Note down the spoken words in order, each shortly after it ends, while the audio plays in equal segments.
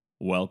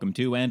Welcome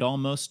to And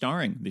Almost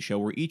Starring, the show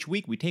where each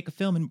week we take a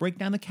film and break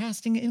down the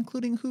casting,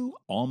 including who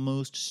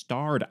almost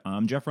starred.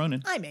 I'm Jeff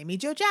Ronan. I'm Amy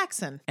Jo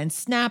Jackson. And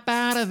snap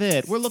out of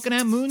it, we're looking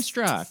at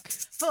Moonstruck.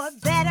 For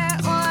better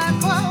or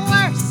for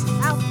worse,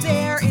 out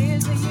there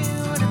is a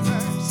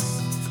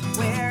universe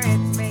where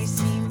it may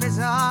seem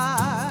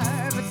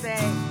bizarre, but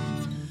they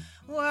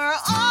were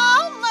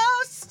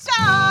almost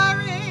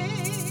starring.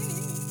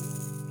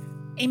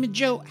 Amy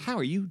Jo, how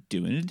are you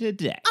doing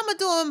today? I'm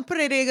doing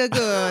pretty good.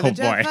 Oh,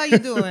 Jeff, boy. how you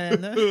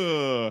doing?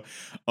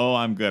 Oh,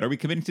 I'm good. Are we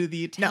committing to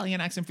the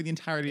Italian accent for the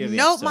entirety of the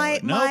Nope,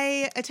 episode?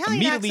 my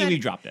Italian Immediately we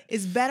accent dropped it.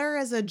 is better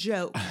as a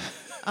joke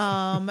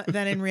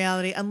than in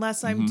reality,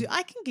 unless I'm.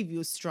 I can give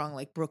you a strong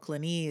like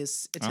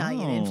Brooklynese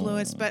Italian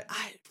influence, but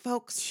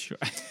folks, Sure.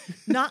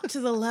 not to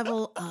the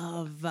level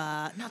of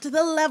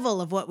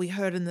what we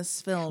heard in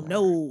this film.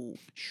 No.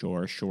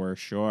 Sure.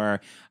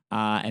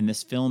 And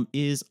this film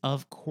is,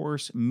 of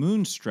course,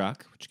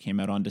 Moonstruck, which came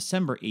out on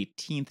December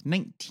 18th,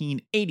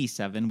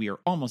 1987. We are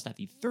almost at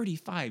the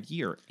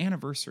 35-year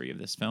anniversary of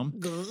this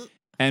film.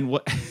 And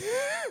what...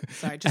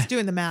 Sorry, just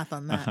doing the math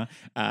on that.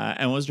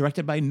 And was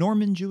directed by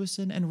Norman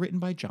Jewison and written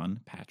by John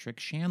Patrick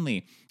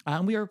Shanley.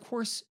 And we are, of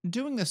course,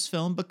 doing this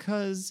film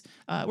because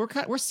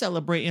we're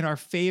celebrating our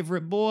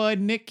favorite boy,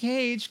 Nick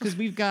Cage, because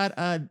we've got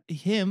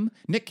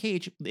Nick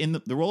Cage, in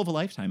the role of a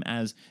lifetime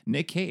as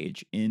Nick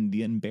Cage in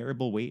The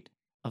Unbearable Weight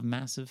of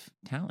Massive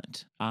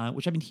Talent,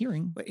 which I've been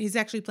hearing. Wait, he's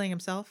actually playing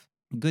himself?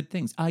 Good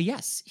things.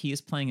 Yes, he is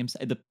playing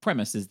himself. The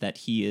premise is that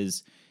he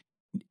is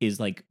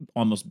like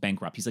almost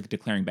bankrupt. He's like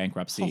declaring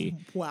bankruptcy.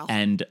 Oh, wow.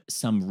 And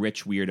some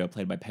rich weirdo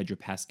played by Pedro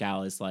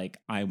Pascal is like,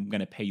 I'm going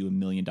to pay you $1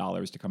 million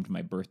to come to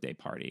my birthday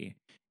party.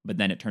 But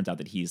then it turns out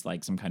that he's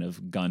like some kind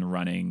of gun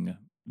running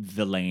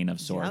villain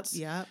of sorts.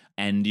 Yep.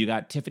 And you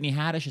got Tiffany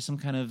Haddish as some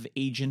kind of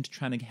agent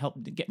trying to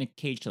get Nick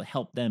Cage to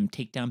help them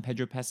take down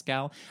Pedro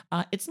Pascal.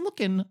 It's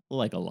looking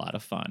like a lot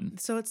of fun.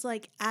 So it's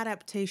like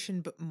adaptation,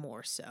 but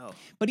more so.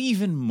 But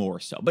even more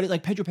so. But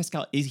like Pedro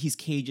Pascal his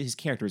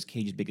character is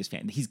Cage's biggest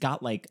fan. He's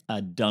got like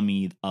a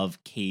dummy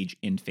of Cage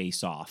in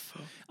Face Off,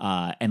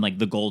 and like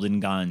the golden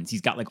guns.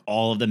 He's got like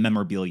all of the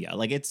memorabilia.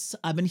 Like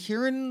I've been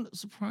hearing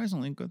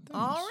surprisingly good things.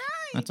 All right.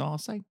 That's all I'll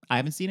say. I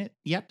haven't seen it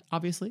yet,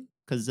 obviously,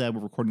 because we're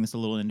recording this a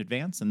little in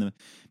advance and the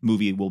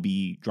movie will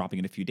be dropping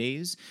in a few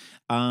days.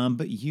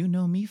 But you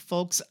know me,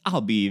 folks. I'll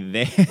be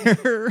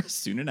there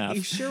soon enough.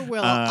 You sure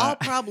will. I'll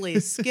probably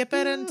skip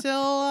it until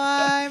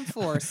I'm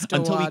forced to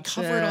until we watch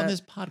cover it on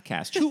this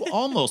podcast. Who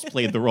almost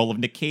played the role of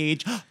Nick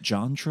Cage?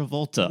 John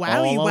Travolta.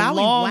 Wowie, all wowie,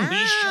 along. wow. We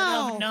should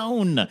have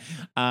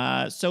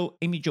known. So,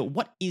 Amy Jo,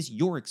 what is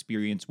your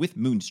experience with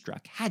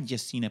Moonstruck? Had you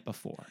seen it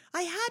before?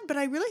 I had, but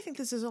I really think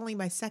this is only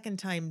my second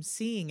time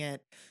seeing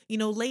it. You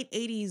know, late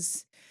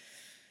 80s,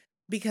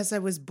 because I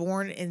was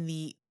born in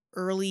the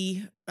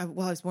I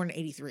was born in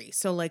 83.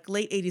 So like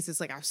late 80s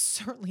is like, I was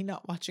certainly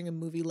not watching a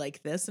movie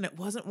like this. And it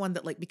wasn't one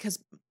that like, because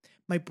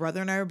my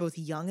brother and I were both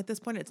young at this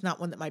point, it's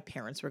not one that my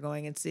parents were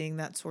going and seeing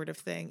that sort of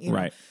thing. You know?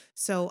 Right.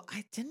 So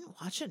I didn't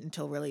watch it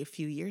until really a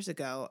few years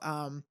ago.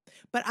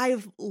 But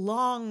I've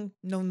long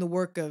known the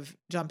work of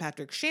John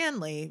Patrick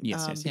Shanley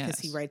because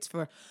he writes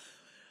for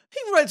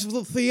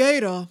the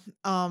theater.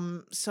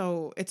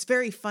 So it's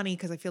very funny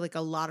because I feel like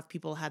a lot of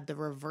people had the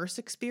reverse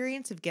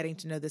experience of getting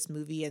to know this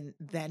movie and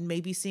then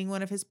maybe seeing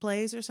one of his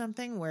plays or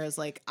something. Whereas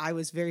like I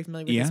was very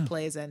familiar with his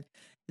plays and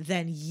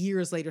then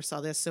years later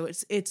saw this. So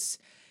it's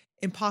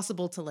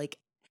impossible to like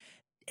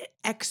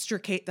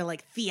extricate the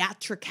like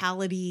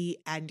theatricality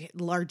and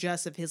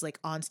largesse of his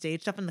like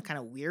onstage stuff and the kind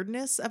of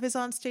weirdness of his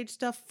onstage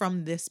stuff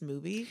from this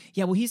movie.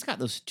 Yeah, well, he's got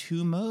those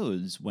two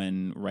modes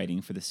when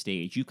writing for the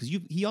stage.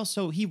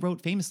 He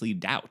wrote famously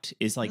Doubt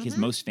is like his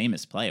most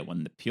famous play. It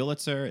won the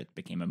Pulitzer. It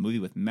became a movie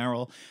with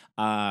Meryl.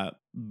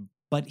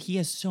 But he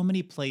has so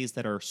many plays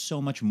that are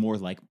so much more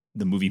like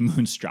the movie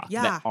Moonstruck.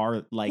 Yeah. That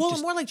are like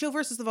more like Joe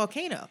versus the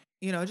Volcano.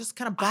 You know, just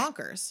kind of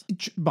bonkers.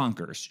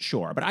 Bonkers,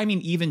 sure. But I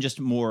mean, even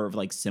just more of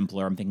like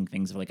simpler, I'm thinking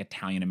things of like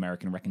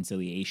Italian-American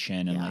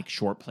Reconciliation and like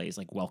short plays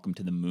like Welcome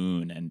to the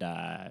Moon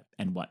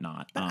and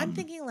whatnot. But I'm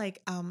thinking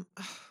like, oh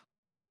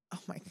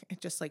my,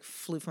 it just like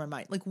flew from my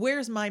mind. Like,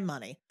 Where's My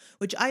Money?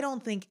 Which I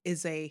don't think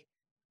is a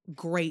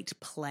great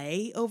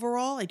play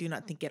overall. I do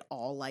not think it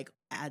all like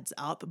adds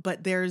up,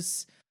 but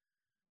there's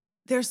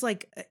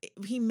like,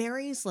 he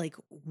marries like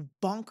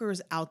bonkers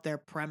out there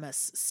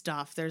premise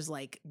stuff. There's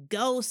like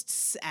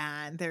ghosts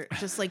and they're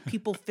just like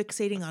people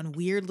fixating on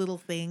weird little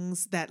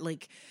things that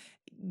like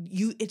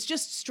it's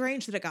just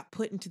strange that it got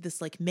put into this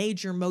like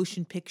major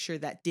motion picture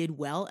that did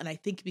well. And I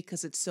think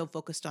because it's so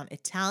focused on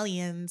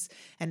Italians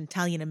and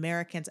Italian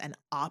Americans and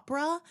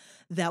opera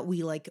that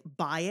we like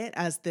buy it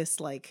as this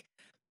like,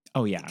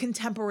 oh yeah,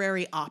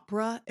 contemporary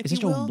opera, if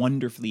it's you will. such a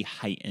wonderfully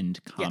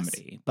heightened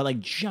comedy, but like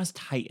just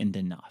heightened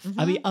enough. Mm-hmm.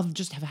 I mean, of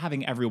just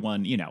having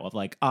everyone, you know, of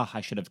like,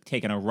 I should have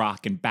taken a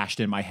rock and bashed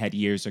it in my head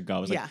years ago.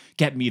 It was like,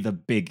 get me the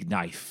big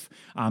knife.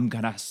 I'm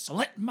gonna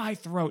slit my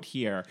throat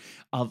here.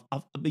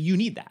 You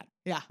need that,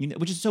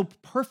 which is so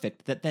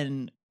perfect that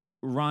then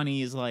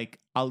Ronnie is like,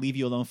 I'll leave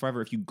you alone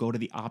forever if you go to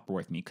the opera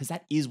with me. Because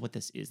that is what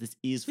this is. This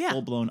is Yeah.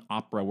 full-blown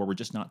opera where we're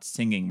just not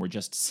singing. We're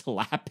just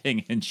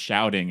slapping and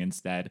shouting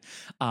instead.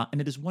 And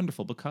it is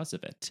wonderful because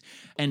of it.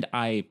 And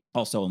I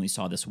also only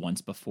saw this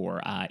once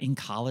before. In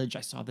college,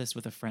 I saw this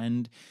with a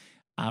friend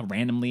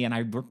randomly, and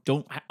I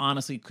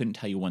honestly couldn't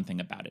tell you one thing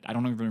about it. I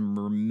don't even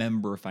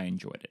remember if I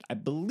enjoyed it. I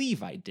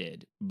believe I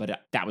did,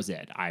 but that was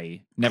it.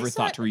 I never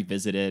saw thought it- to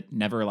revisit it.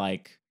 Never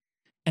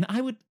and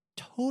I would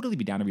totally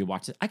be down to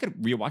rewatch it. I could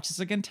rewatch this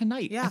again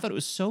tonight. I Yeah. thought it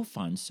was so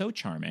fun, so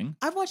charming.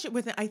 I've watched it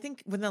within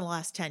the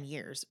last 10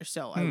 years or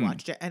so. I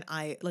watched it, and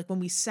I like when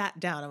we sat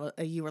down,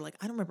 you were like,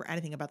 I don't remember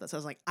anything about this. I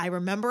was like, I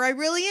remember I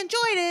really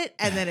enjoyed it.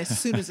 And then as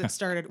soon as it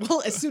started,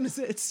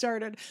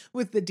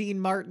 with the Dean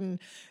Martin,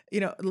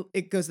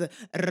 it goes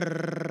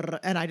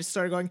and I just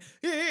started going,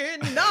 in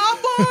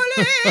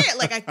Napoli.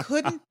 Like I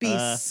couldn't be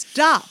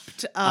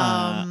stopped.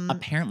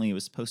 Apparently, it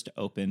was supposed to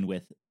open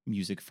with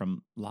music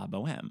from La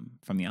Boheme,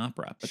 from the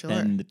opera. But Sure.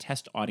 then the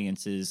test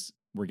audiences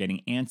were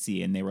getting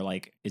antsy, and they were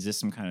like, is this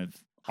some kind of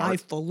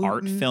art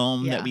Highfalutin.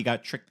 film Yeah. that we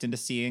got tricked into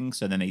seeing?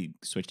 So then they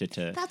switched it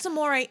to, That's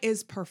Amore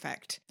is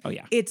perfect. oh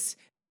yeah. It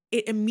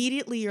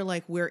immediately you're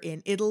like, we're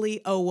in Italy.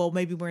 Oh, well,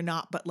 maybe we're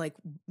not, but like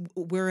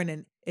we're in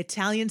an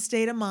Italian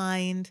state of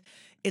mind.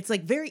 It's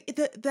like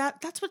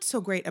that's what's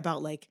so great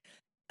about like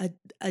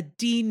a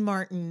Dean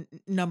Martin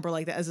number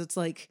like that, is it's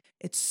like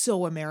it's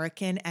so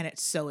American and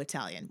it's so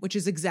Italian, which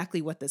is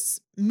exactly what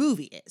this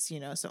movie is,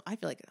 So I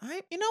feel like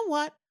you know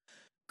what?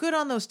 Good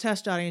on those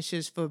test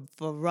audiences for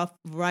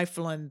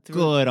rifling through.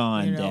 Good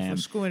on for them.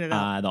 screwing it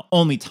up. The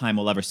only time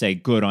we'll ever say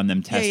good on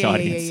them test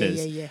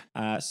audiences.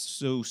 Yeah.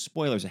 So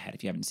spoilers ahead.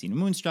 If you haven't seen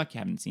Moonstruck, you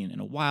haven't seen it in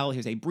a while,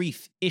 here's a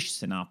brief-ish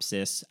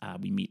synopsis.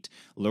 We meet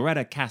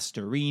Loretta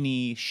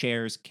Castorini,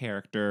 Cher's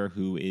character,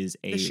 who is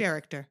The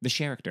character.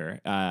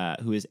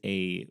 who is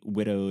a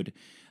widowed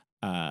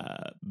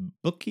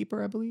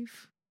bookkeeper, I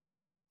believe.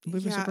 I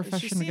believe it's Yeah, a she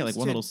profession. We get like seems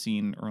one to- little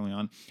scene early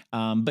on.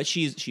 But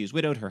she is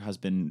widowed. Her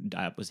husband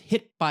was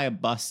hit by a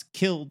bus,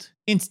 killed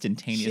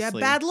instantaneously. She had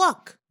bad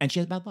luck. And she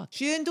has bad luck.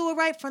 She didn't do it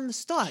right from the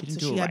start. She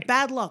didn't So do she it had right.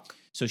 bad luck.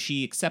 So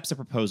she accepts a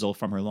proposal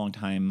from her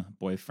longtime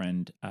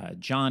boyfriend,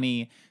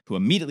 Johnny, who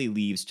immediately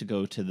leaves to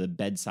go to the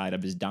bedside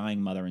of his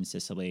dying mother in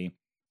Sicily,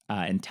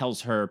 and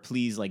tells her,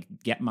 please,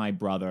 get my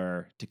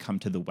brother to come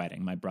to the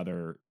wedding. My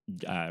brother,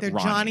 They're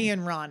Ronnie. Johnny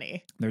and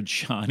Ronnie. They're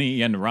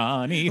Johnny and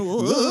Ronnie.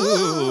 Ooh,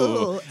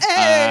 Ooh.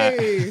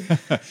 hey!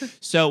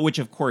 So, which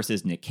of course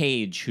is Nick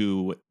Cage,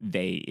 who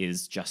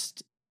is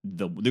just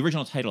the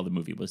original title of the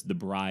movie was The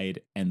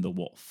Bride and the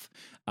Wolf,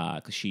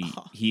 because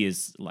he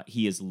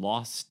has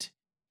lost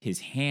his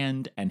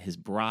hand and his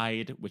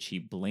bride, which he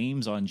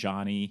blames on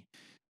Johnny,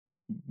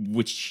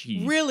 which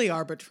he Really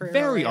arbitrary.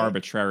 very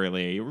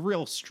arbitrarily, a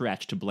real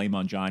stretch to blame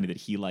on Johnny that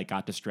he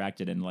got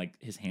distracted and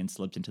his hand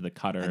slipped into the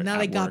cutter. And now at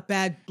they got work.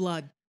 bad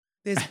blood.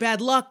 There's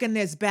bad luck and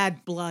there's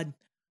bad blood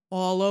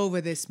all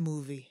over this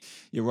movie.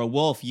 You're a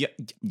wolf. You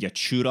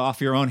chewed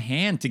off your own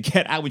hand to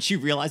get out. When she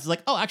realizes,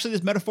 oh, actually,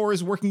 this metaphor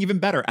is working even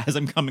better as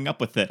I'm coming up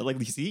with it.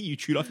 You see, you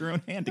chewed off your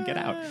own hand to get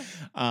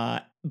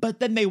out. But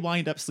then they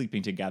wind up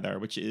sleeping together,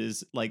 which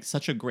is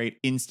such a great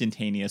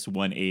instantaneous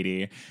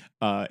 180.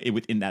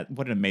 Within that,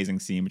 what an amazing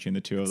scene between the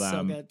two of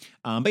them. So good.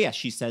 But yeah,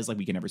 she says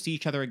we can never see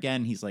each other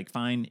again. He's like,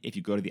 fine, if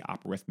you go to the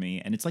opera with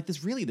me. And it's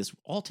this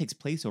all takes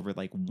place over for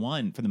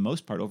the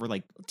most part, over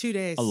 2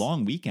 days. a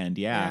long weekend.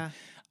 Yeah.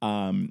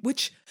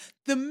 Which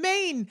the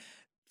main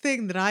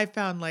thing that I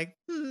found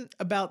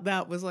about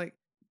that was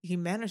he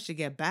managed to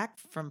get back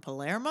from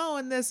Palermo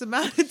in this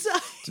amount of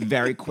time. It's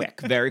very quick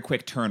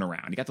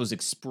turnaround. You got those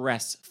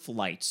express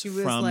flights She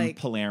was from like,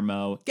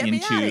 Palermo "Get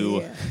me outta into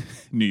here."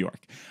 New York.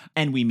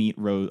 And we meet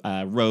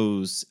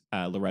Rose,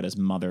 Loretta's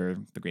mother,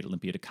 the great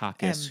Olympia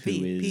Dukakis, who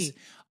is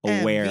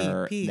MVP. aware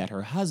MVP. that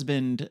her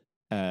husband,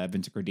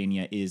 Vincent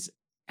Gardenia, is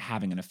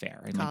having an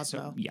affair. And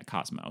Cosmo.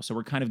 Cosmo. So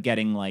we're kind of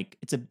getting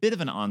it's a bit of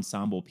an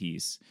ensemble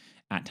piece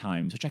at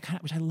times,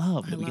 which I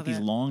love. That we get these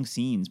long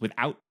scenes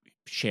without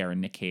Cher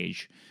and Nick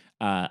Cage,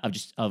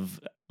 of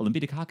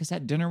Olympia Dukakis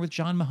at dinner with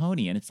John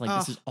Mahoney, and it's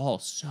this is all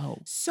so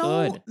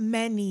good.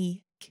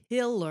 Many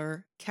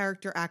killer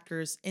character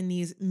actors in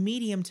these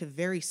medium to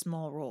very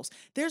small roles.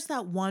 There's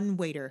that one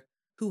waiter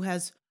who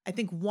has, I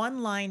think,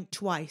 one line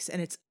twice,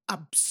 and it's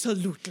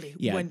absolutely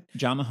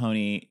John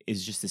Mahoney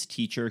is just this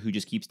teacher who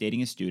just keeps dating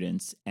his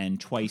students, and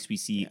twice we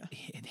see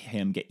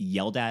him get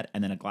yelled at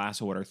and then a glass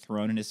of water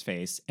thrown in his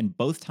face, and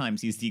both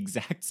times he's the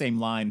exact same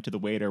line to the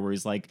waiter where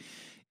he's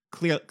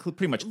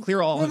pretty much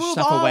clear all her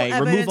stuff away,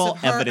 remove all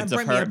evidence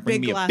of her, and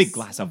bring me a big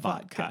glass of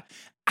vodka.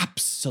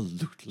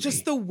 Absolutely.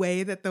 Just the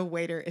way that the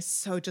waiter is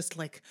so just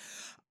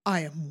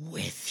I am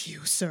with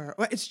you, sir.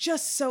 It's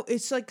just so,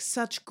 it's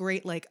such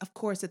great, of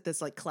course, at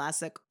this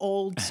classic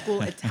old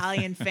school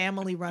Italian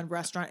family run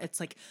restaurant, it's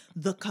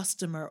the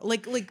customer,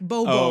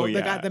 Bobo,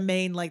 the guy, the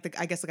main, I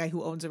guess the guy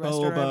who owns a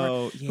restaurant,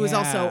 Bobo, who is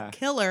also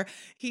killer.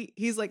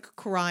 He's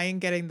crying,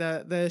 getting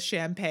the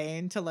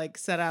champagne to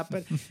set up,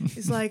 and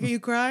he's like, are you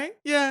crying?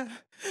 Yeah.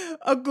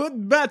 a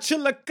good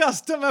bachelor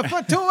customer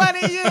for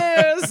 20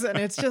 years. And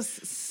it's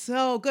just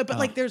so good. But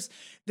like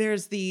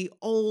there's the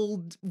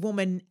old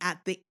woman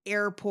at the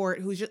airport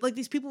who's just like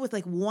these people with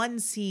like one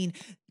scene,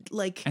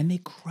 like And they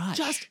crush.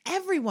 just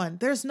everyone.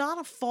 There's not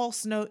a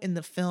false note in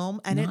the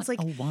film. And Not it's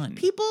like a one.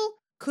 people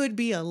could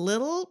be a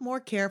little more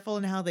careful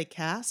in how they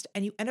cast,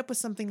 and you end up with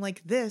something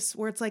like this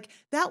where it's like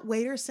that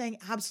waiter saying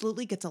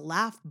absolutely gets a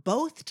laugh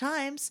both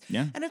times.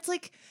 Yeah. And it's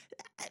like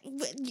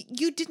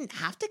you didn't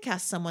have to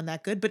cast someone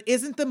that good, but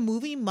isn't the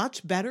movie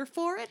much better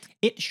for it?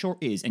 It sure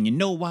is. And you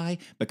know why?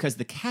 Because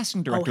the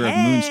casting director of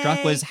hey.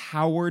 Moonstruck was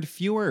Howard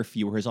Feuer.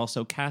 Feuer has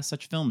also cast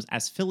such films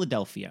as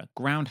Philadelphia,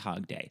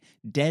 Groundhog Day,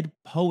 Dead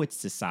Poets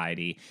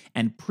Society,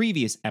 and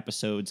previous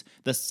episodes,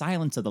 The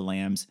Silence of the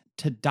Lambs,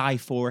 To Die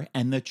For,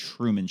 and The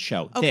Truman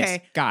Show. This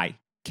Okay. guy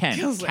can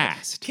Kills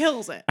cast. it.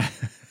 Kills it.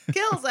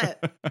 Kills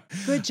it.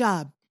 Good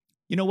job.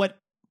 You know what?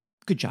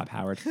 Good job,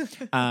 Howard.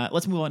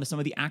 Let's move on to some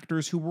of the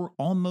actors who were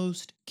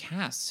almost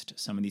cast.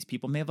 Some of these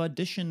people may have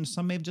auditioned,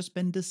 some may have just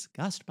been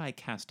discussed by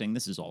casting.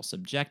 This is all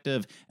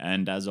subjective.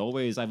 And as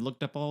always, I've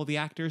looked up all the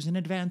actors in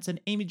advance,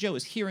 and Amy Jo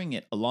is hearing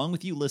it along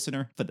with you,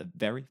 listener, for the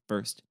very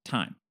first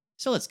time.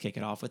 So let's kick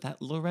it off with that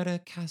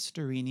Loretta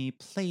Castorini,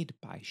 played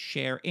by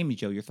Cher. Amy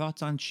Jo, your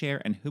thoughts on Cher,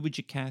 and who would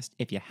you cast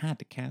if you had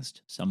to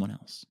cast someone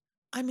else?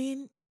 I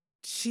mean,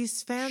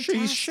 she's fantastic.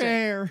 She's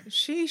Cher.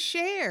 She's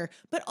Cher.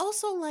 But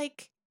also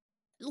like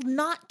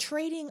not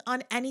trading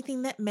on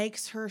anything that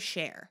makes her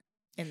Cher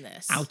in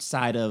this.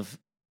 Outside of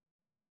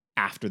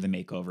after the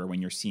makeover,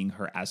 when you're seeing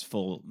her as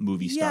full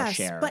movie star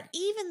Cher. But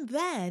even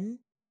then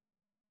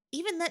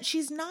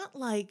she's not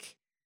like,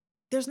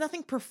 there's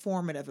nothing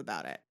performative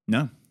about it,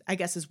 No. I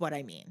guess is what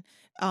I mean.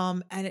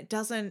 And it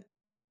doesn't,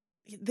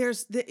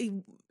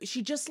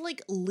 she just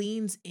like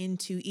leans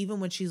into, even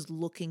when she's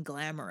looking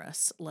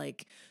glamorous,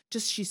 like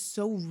just she's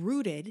so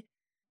rooted.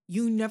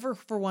 You never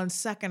for one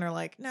second are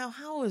like, now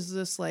how is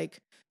this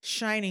like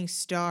shining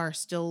star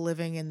still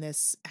living in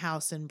this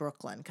house in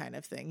Brooklyn kind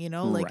of thing, you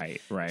know?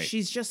 Like Right.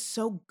 she's just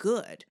so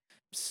good.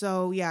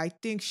 So yeah, I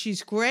think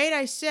she's great.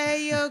 I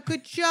say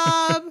good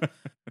job,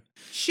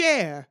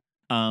 Cher.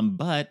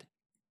 But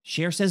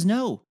Cher says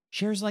no.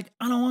 Cher's like,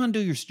 I don't want to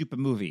do your stupid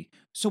movie.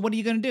 So what are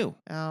you going to do?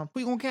 Who are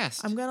you going to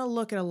cast? I'm going to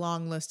look at a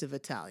long list of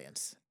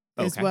Italians.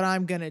 Is Okay. what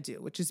I'm going to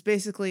do, which is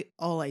basically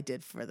all I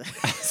did for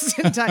this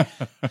entire.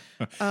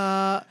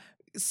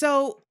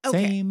 So,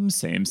 okay.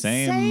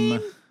 Same.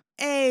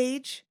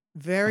 Age,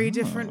 very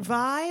different Oh,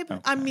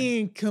 vibe. I okay.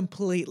 mean,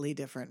 completely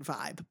different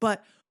vibe.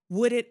 But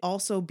would it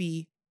also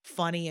be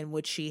funny, and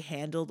would she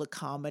handle the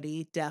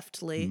comedy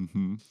deftly?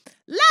 Mm-hmm.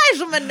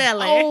 Liza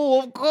Minnelli.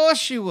 Oh, of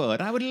course you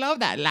would. I would love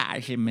that,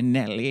 Liza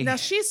Minnelli. Now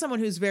she's someone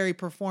who's very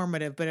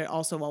performative, but it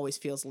also always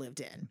feels lived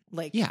in.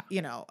 Like, Yeah.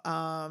 you know,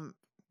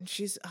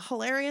 she's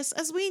hilarious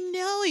as we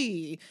know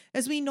you.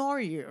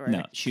 Right?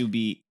 No, she would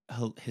be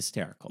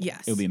hysterical.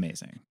 Yes. It would be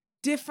amazing.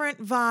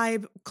 Different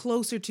vibe,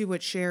 closer to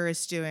what Cher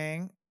is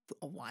doing.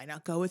 Why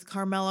not go with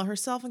Carmela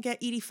herself and get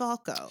Edie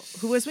Falco,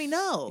 who, as we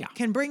know, Yeah.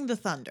 can bring the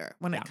thunder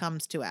when Yeah. it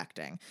comes to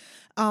acting.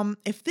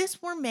 If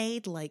this were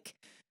made like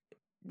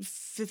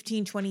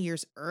 15, 20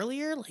 years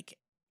earlier, like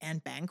Anne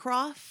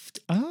Bancroft,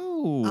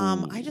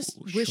 Oh. I just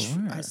wish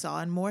I sure.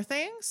 saw in more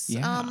things.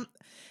 Yeah.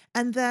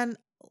 And then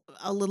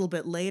a little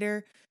bit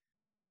later,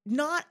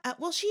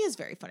 well, she is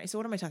very funny. So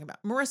what am I talking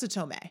about? Marissa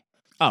Tomei.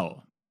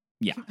 Oh,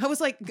 yeah. I was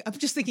like, I'm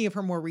just thinking of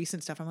her more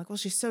recent stuff. I'm like, well,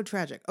 she's so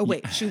tragic. Oh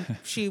wait,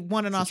 she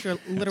won an Oscar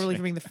literally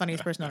for being the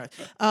funniest person on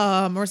earth.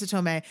 Marissa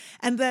Tomei.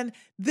 And then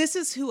this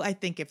is who I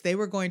think if they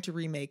were going to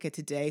remake it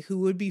today, who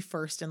would be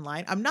first in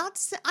line. I'm not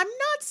saying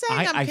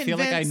I feel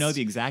like I know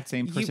the exact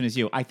same person as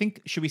you. I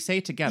think, should we say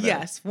it together?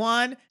 Yes.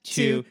 1,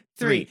 2, 2,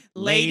 3. 3.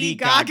 Lady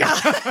Gaga.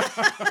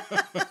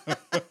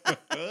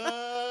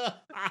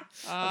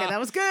 Okay, that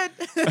was good.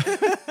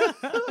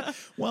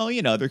 Well,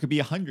 you know, there could be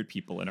 100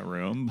 people in a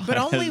room. But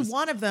only as-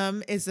 one of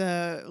them is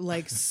a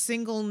like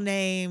single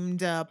named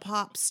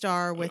pop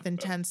star with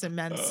intense,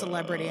 immense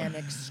celebrity and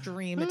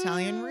extreme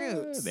Italian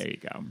roots. There you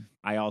go.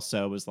 I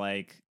also was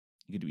like,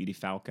 you could do Edie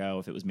Falco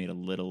if it was made a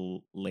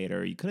little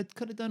later. You could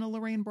have done a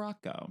Lorraine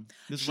Bracco.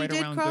 This is She right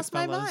did around cross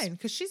my Goodfellas. mind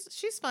because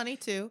she's funny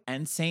too.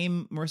 And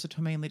same Marissa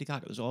Tomei and Lady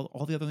Gaga. It was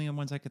all the other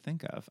ones I could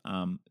think of.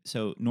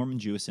 So Norman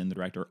Jewison, the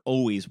director,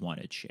 always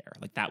wanted Cher.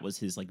 Like that was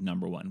his like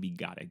number one. We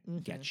gotta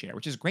get Cher,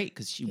 which is great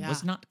because she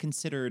was not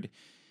considered.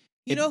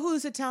 You know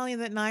who's Italian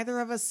that neither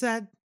of us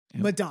said?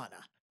 Who?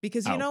 Madonna.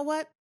 Because you Oh. know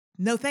what?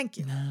 No, thank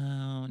you.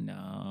 No,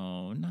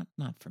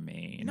 not for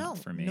me. No, Not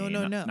for me.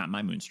 no. Not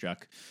my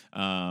Moonstruck.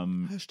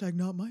 Hashtag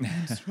not my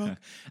Moonstruck.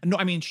 No,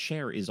 I mean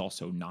Cher is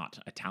also not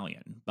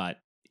Italian, but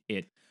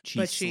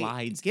she she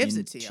slides gives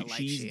into, it to you like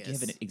she's she is.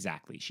 given it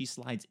exactly. She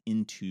slides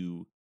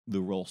into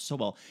the role so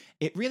well.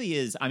 It really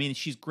is. I mean,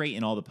 she's great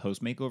in all the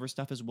post makeover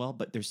stuff as well,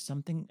 but there's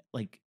something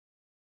like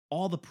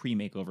all the pre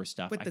makeover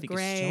stuff With I the think is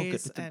so good grays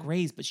with the and-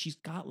 grays, but she's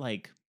got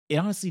like, it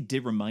honestly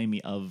did remind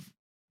me of,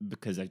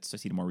 because I've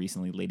seen it more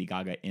recently, Lady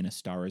Gaga in A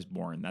Star Is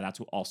Born. Now that's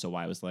also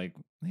why I was like,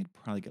 they'd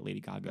probably get Lady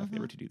Gaga if they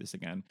were to do this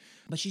again.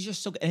 But she's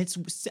just so good. And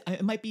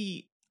it might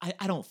be,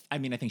 I don't. I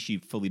mean, I think she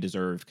fully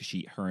deserved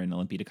because her and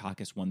Olympia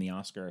Dukakis won the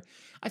Oscar.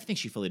 I think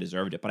she fully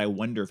deserved it, but I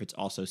wonder if it's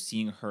also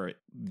seeing her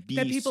be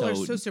That people are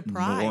so so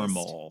surprised.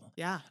 normal.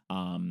 Yeah.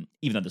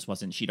 Even though this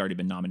wasn't, she'd already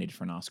been nominated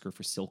for an Oscar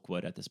for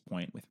Silkwood at this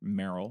point with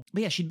Meryl.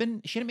 But yeah, she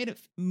hadn't made a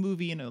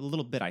movie in a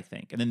little bit, I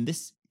think. And then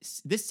this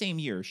same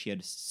year, she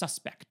had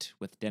Suspect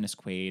with Dennis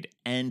Quaid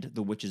and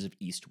The Witches of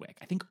Eastwick.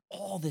 I think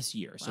all this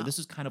year. So Wow. this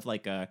was kind of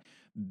like a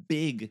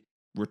big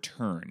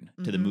return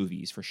to the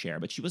movies for Cher,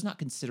 but she was not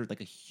considered like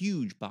a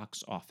huge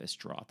box office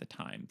draw at the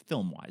time,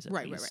 film-wise at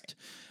least.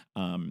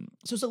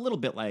 So it's a little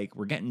bit like,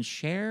 we're getting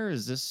Cher,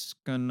 is this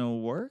gonna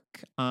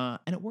work? And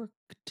it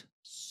worked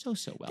so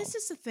well. This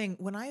is the thing.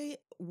 When I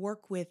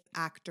work with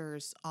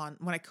actors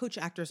when I coach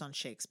actors on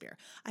Shakespeare,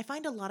 I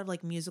find a lot of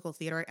like musical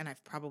theater, and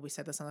I've probably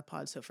said this on the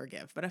pod, so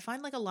forgive, but I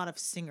find like a lot of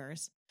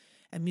singers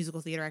and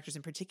musical theater actors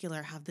in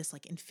particular have this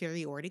like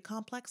inferiority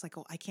complex. Like,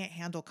 oh, I can't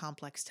handle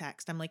complex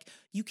text. I'm like,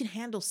 you can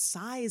handle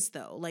size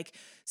though. Like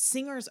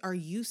singers are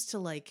used to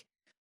like,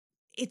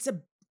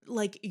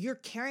 like you're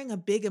carrying a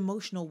big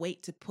emotional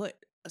weight to put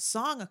a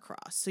song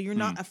across. So you're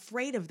not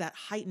afraid of that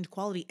heightened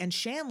quality. And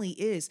Shanley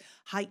is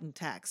heightened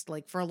text.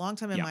 Like for a long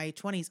time in my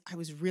 20s, I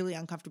was really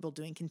uncomfortable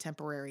doing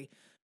contemporary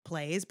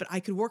plays, but I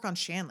could work on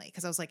Shanley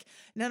because I was like,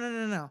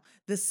 no.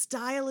 The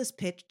style is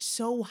pitched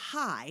so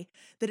high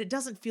that it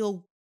doesn't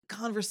feel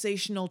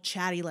conversational,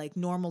 chatty, like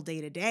normal day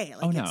to day.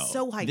 Like it's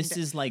so heightened. This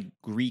is like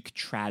Greek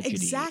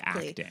tragedy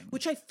acting.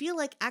 Which I feel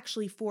like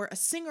actually for a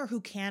singer who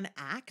can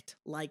act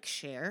like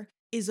Cher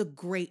is a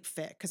great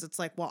fit because it's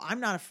like, well, I'm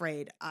not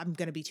afraid I'm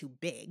going to be too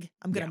big.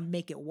 I'm going to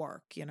make it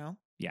work, you know?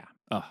 Yeah.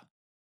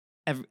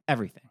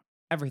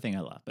 Everything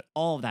I love, but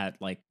all of that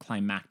like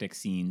climactic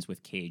scenes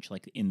with Cage,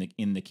 like in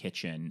the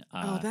kitchen.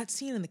 That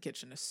scene in the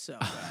kitchen is so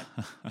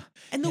good.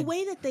 And the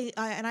way that they,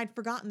 and I'd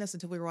forgotten this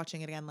until we were watching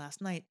it again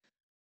last night,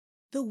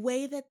 the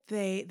way that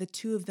the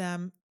two of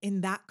them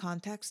in that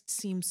context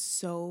seems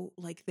so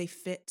like they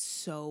fit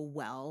so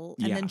well.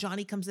 And then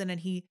Johnny comes in and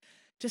he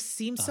just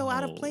seems so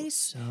out of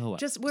place.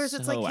 Whereas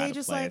it's like Cage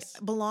just like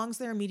belongs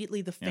there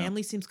immediately. The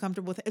family seems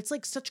comfortable with it. It's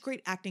like such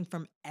great acting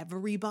from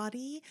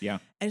everybody. Yeah.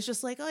 And it's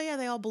just like, oh yeah,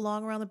 they all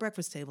belong around the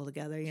breakfast table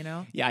together, you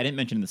know? Yeah, I didn't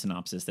mention in the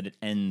synopsis that it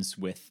ends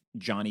with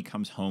Johnny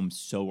comes home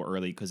so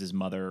early because his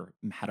mother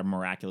had a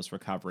miraculous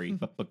recovery.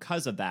 But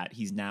because of that,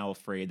 he's now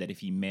afraid that if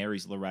he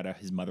marries Loretta,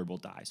 his mother will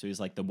die. So he's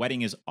like, the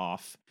wedding is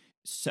off.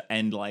 So,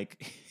 and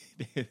like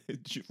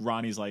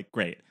Ronnie's like,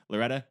 great,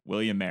 Loretta,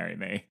 will you marry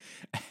me?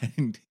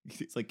 And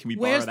it's like, can we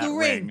borrow that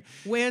ring?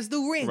 Where's the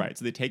ring? Right.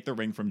 So they take the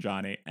ring from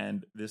Johnny,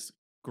 and this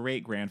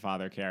great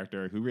grandfather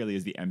character who really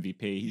is the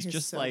MVP. He's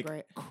just so like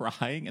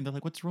crying, and they're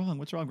like, "What's wrong?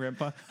 What's wrong,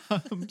 Grandpa?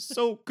 I'm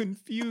so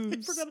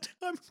confused.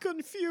 I'm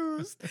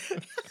confused."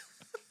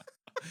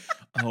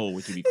 Oh,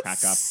 would you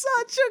crack up?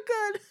 Such a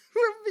good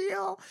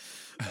reveal.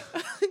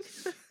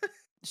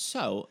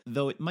 So,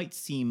 though it might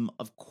seem,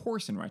 of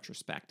course, in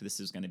retrospect, this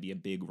is going to be a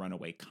big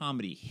runaway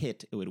comedy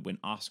hit, it would win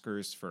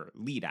Oscars for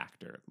lead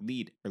actor,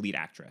 lead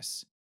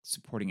actress,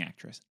 supporting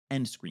actress,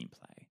 and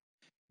screenplay.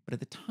 But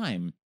at the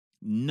time,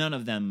 none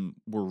of them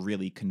were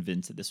really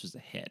convinced that this was a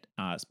hit,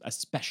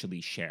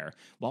 especially Cher.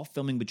 While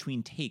filming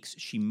between takes,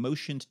 she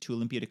motioned to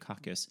Olympia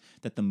Dukakis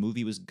that the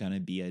movie was going to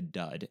be a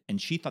dud,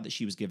 and she thought that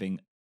she was giving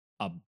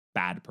a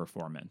bad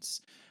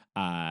performance.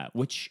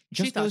 Which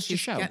just goes to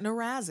show, getting a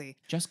Razzie.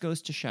 Just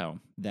goes to show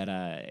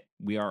that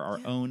we are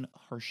our own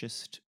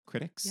harshest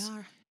critics,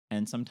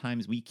 and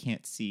sometimes we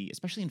can't see,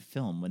 especially in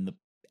film, when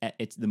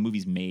the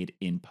movie's made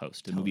in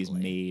post, the movie's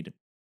made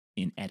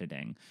in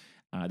editing,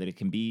 that it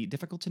can be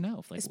difficult to know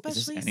if, like,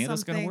 especially is any of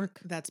this going to work?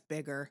 That's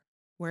bigger,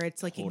 where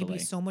it's like it can be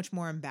so much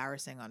more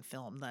embarrassing on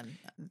film than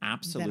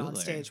on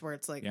stage, where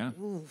it's like,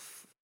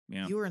 oof.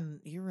 Yeah. You're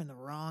in the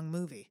wrong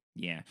movie.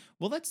 Yeah.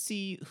 Well, let's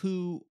see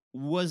who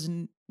was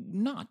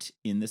not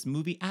in this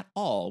movie at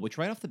all, which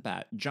right off the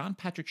bat, John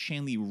Patrick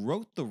Shanley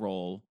wrote the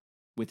role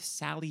with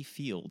Sally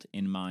Field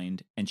in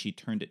mind, and she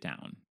turned it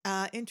down.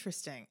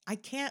 Interesting. I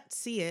can't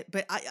see it,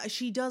 but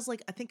she does,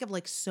 like, I think of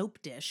like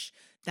Soap Dish.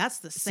 That's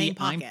the same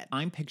pocket.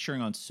 I'm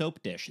picturing on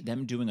Soap Dish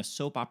them doing a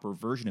soap opera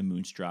version of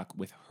Moonstruck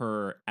with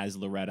her as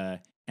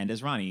Loretta and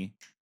as Ronnie,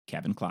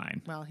 Kevin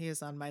Kline. Well, he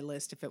is on my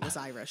list if it was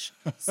Irish.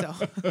 So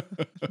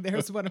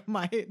there's one of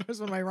my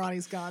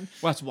Ronnie's gone.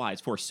 Well, that's why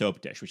it's for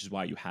Soap Dish, which is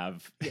why you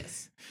have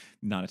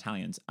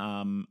non-Italians.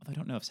 I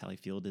don't know if Sally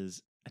Field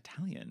is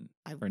Italian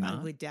or not.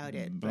 I would doubt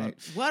it, but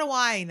what do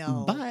I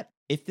know? But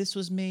if this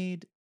was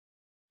made,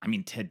 I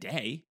mean,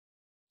 today,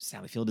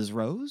 Sally Field is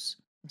Rose.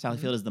 Sally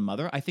Field is the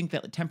mother. I think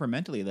that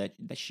temperamentally that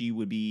she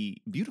would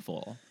be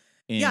beautiful.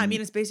 I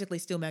mean, it's basically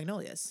Steel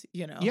Magnolias,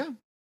 you know? Yeah.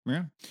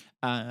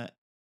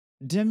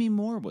 Demi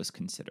Moore was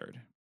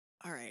considered.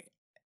 All right.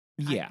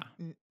 Yeah.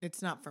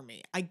 It's not for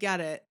me. I get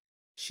it.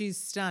 She's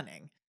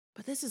stunning.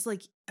 But this is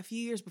like a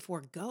few years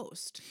before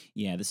Ghost.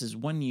 Yeah, this is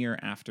 1 year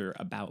after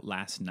About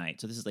Last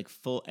Night. So this is like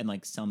full, and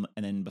like and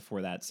then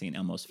before that, St.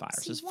 Elmo's Fire.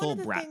 So it's full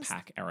Brat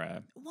Pack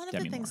era. One of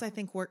the things I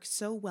think works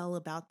so well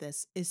about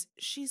this is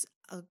she's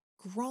a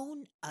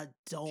grown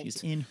adult.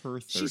 She's in her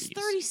 30s. She's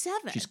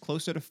 37. She's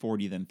closer to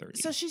 40 than 30.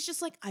 So she's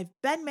just like, I've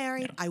been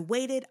married. Yeah. I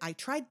waited. I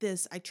tried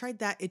this. I tried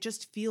that. It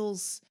just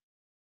feels,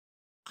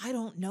 I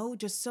don't know,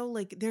 just so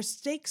like their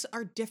stakes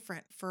are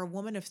different for a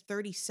woman of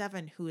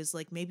 37 who is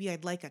like, maybe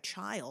I'd like a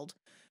child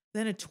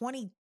than a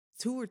 22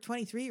 or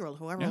 23-year-old,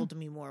 however Yeah. old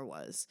Demi Moore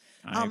was.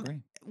 I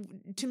agree.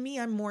 To me,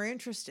 I'm more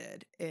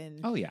interested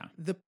in Oh, yeah.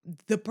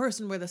 the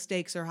person where the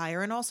stakes are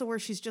higher, and also where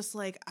she's just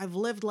like, I've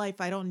lived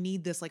life. I don't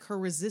need this. Like her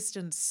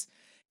resistance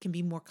can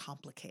be more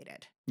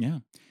complicated. Yeah.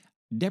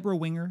 Deborah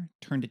Winger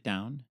turned it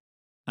down.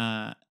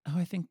 I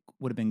think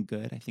would have been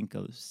good. I think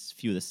a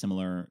few of the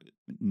similar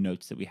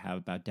notes that we have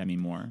about Demi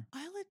Moore.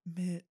 I'll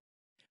admit,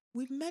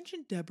 we've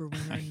mentioned Deborah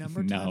Winger a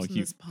number I of know, times in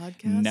you've this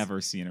podcast.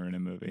 Never seen her in a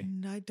movie.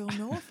 And I don't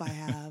know if I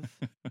have.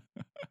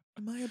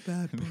 Am I a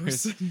bad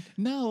There's- person?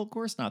 No, of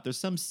course not. There's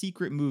some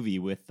secret movie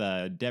with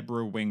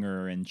Deborah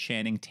Winger and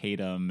Channing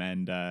Tatum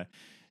and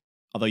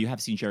although you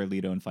have seen Jared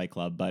Leto in Fight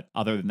Club, but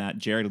other than that,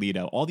 Jared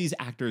Leto, all these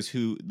actors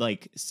who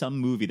like some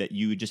movie that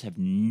you just have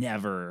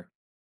never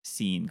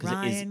seen because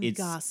Ryan it's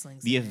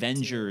Gosling's the in it, too.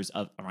 Avengers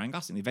of Ryan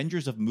Gosling, the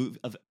Avengers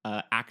of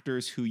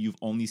actors who you've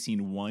only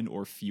seen one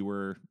or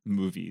fewer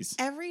movies.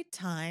 Every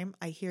time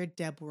I hear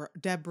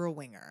Deborah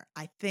Winger,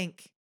 I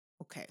think,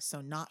 okay,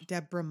 so not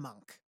Deborah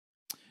Monk.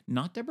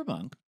 Not Deborah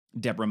Monk.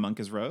 Deborah Monk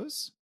is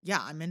Rose. Yeah,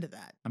 I'm into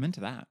that. I'm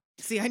into that.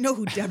 See, I know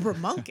who Deborah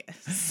Monk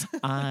is.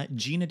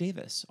 Gina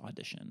Davis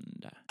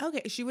auditioned.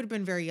 Okay, she would have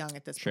been very young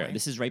at this Sure. point.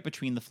 This is right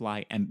between The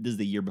Fly and this is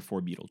the year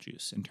before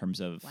Beetlejuice in terms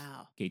of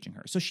Wow. gauging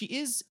her. So she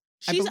is.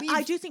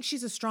 I do think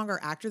she's a stronger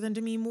actor than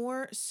Demi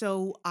Moore,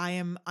 so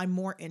I'm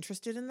more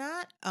interested in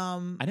that.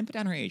 I didn't put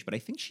down her age, but I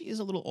think she is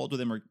a little older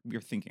than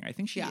you're thinking. I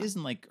think she Yeah. is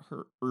in like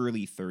her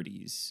early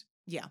 30s.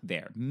 Yeah.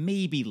 There.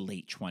 Maybe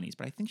late 20s,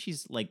 but I think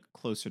she's like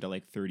closer to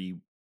like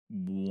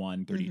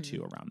 31,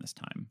 32 around this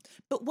time.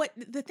 But what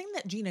the thing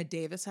that Gina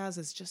Davis has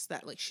is just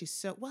that like she's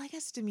so, well, I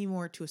guess Demi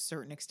Moore to a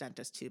certain extent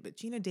does too, but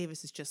Gina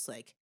Davis is just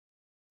like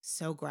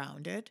so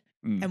grounded.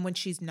 Mm. And when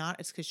she's not,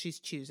 it's because she's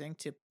choosing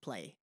to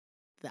play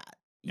that,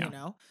 Yeah. you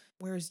know?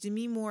 Whereas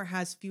Demi Moore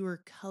has fewer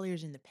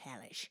colors in the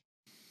palette,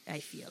 I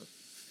feel.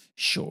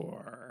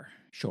 Sure.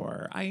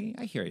 I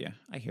hear you.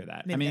 I hear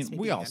that. Maybe I mean, that's me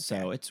we being also,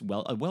 unfair. it's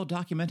a well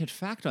documented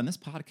fact on this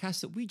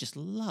podcast that we just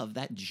love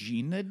that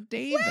Gina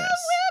Davis. Well,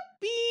 we're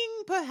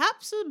being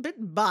perhaps a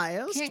bit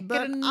biased, Can't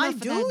but get enough I of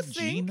do that think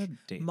Gina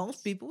Davis.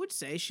 most people would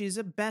say she's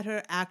a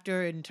better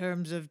actor in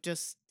terms of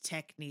just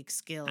technique,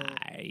 skill.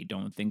 I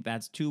don't think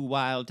that's too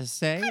wild to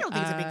say. I don't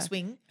think it's a big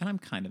swing. And I'm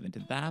kind of into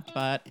that,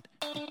 but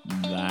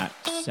that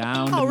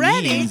sound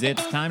Already? means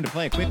it's time to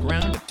play a quick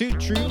round of two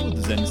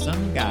truths and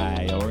some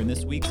guy, or in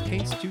this week's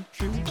case, two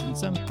truths and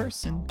some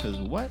person, because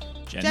what?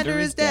 Gender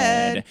is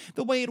dead.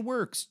 The way it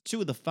works, two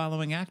of the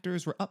following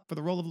actors were up for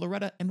the role of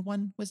Loretta and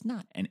one was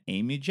not, and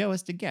Amy Jo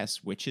has to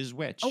guess which is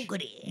which. Oh,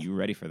 goody. You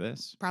ready for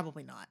this?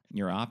 Probably not.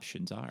 Your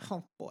options are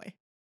Oh, boy.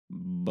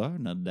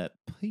 Bernadette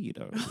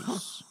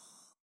Peters,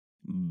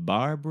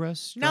 Barbara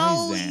Streisand,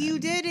 No, you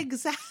did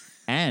exactly.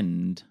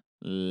 and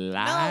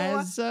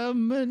Liza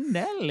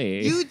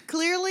Minnelli. You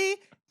clearly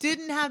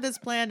didn't have this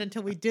planned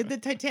until we did the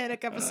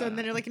Titanic episode. And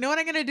then you're like, you know what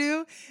I'm going to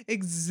do?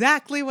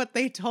 Exactly what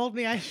they told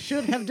me I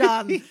should have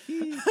done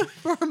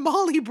for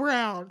Molly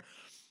Brown.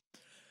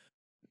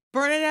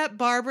 Bernadette,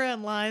 Barbara,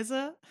 and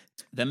Liza.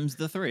 Them's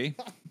the three.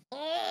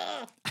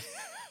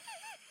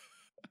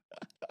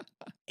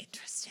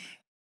 Interesting.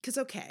 Because,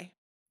 okay,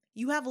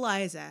 you have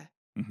Liza,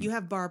 Mhm. you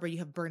have Barbara, you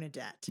have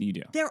Bernadette. You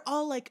do. They're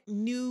all like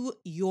New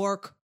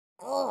Yorkers,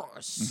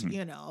 Mhm.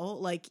 you know,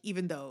 like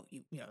even though,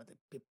 you know,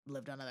 they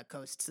lived on other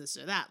coasts, this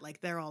or that,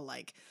 like they're all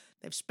like,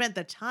 they've spent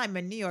the time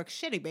in New York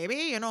City, baby,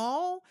 you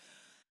know?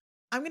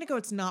 I'm going to go,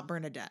 it's not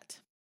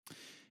Bernadette.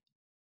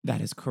 That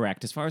is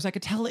correct. As far as I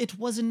could tell, it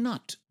was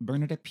not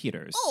Bernadette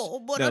Peters. Oh,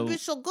 but Though I'd be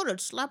so good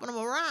at slapping them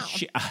around.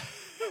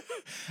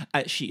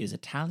 She is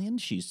Italian.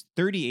 She's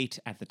 38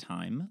 at the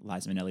time.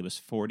 Liza Minnelli was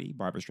 40.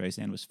 Barbara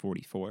Streisand was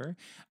 44.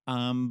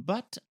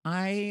 But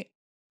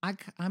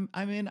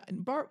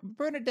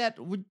Bernadette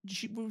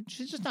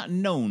she's just not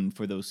known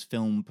for those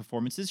film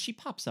performances. She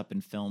pops up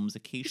in films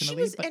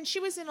occasionally. She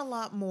was in a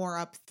lot more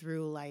up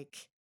through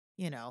like,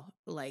 you know,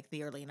 like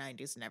the early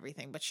 90s and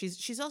everything, but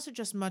she's also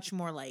just much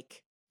more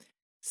like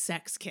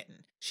Sex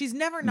Kitten. She's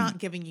never not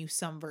giving you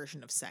some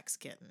version of Sex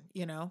Kitten,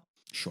 you know?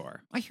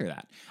 Sure, I hear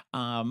that.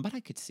 But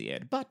I could see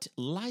it. But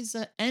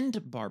Liza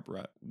and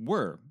Barbara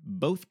were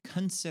both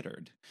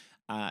considered.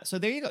 So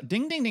there you go.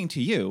 Ding, ding, ding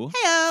to you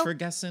Heyo. for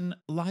guessing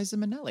Liza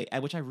Minnelli,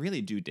 which I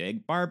really do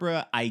dig.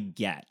 Barbara, I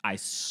get. I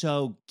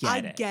so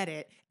get it. I get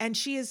it. And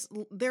she is,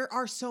 there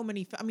are so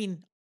many, I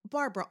mean,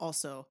 Barbara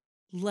also,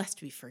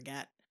 lest we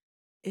forget,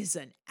 is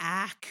an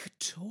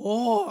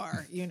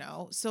actor, you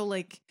know? So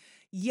like,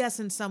 yes,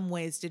 in some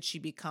ways, did she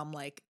become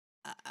like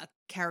a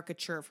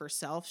caricature of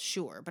herself?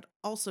 Sure. But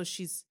also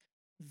she's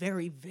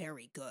very,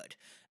 very good.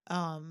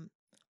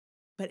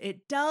 But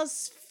it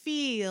does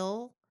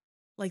feel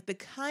like the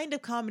kind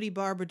of comedy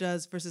Barbara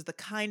does versus the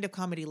kind of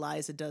comedy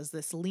Liza does,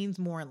 this leans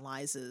more on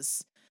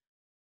Liza's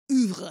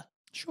oeuvre.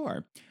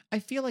 Sure. I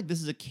feel like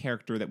this is a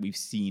character that we've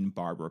seen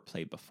Barbara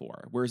play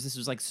before, whereas this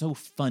was like so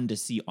fun to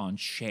see on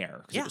Cher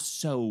because it Yeah, was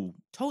so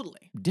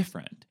totally.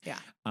 different. Yeah.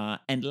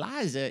 And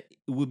Liza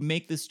would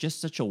make this just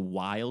such a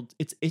wild.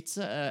 It's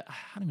a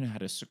I don't even know how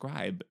to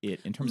describe it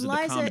in terms of the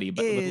Liza comedy,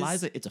 but with is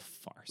Liza, it's a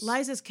farce.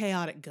 Liza's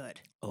chaotic good.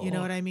 You know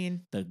Oh, what I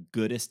mean? the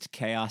goodest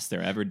chaos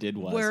there ever did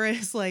was.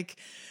 Whereas like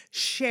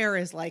Cher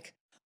is like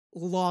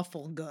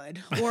lawful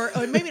good. Or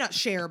maybe not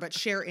Cher, but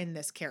Cher in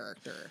this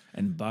character.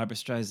 And Barbara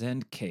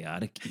Streisand,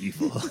 chaotic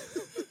evil.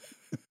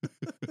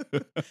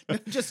 No,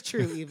 just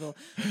true evil.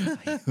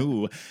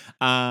 Ooh.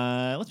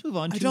 Let's move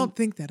on to. I don't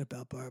think that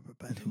about Barbara,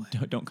 by the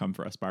way. Don't come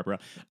for us, Barbara.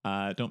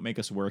 Don't make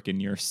us work in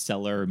your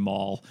cellar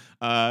mall.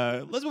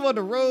 Let's move on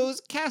to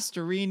Rose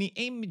Castorini.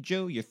 Amy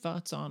Jo, your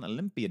thoughts on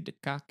Olympia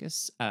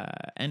Dukakis,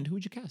 and who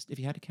would you cast if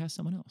you had to cast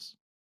someone else?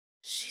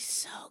 She's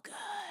so good.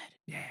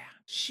 Yeah.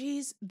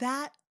 She's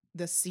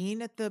the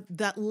scene at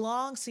that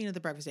long scene at the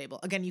breakfast table.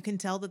 Again, you can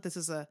tell that this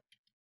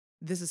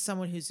is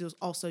someone who's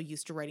also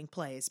used to writing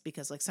plays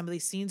because like some of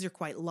these scenes are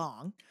quite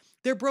long.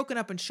 They're broken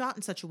up and shot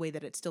in such a way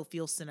that it still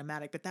feels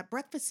cinematic. But that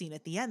breakfast scene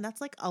at the end,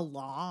 that's like a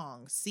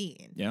long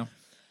scene. Yeah.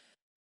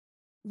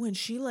 When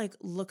she like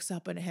looks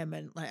up at him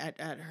and like at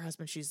her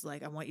husband, she's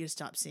like, "I want you to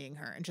stop seeing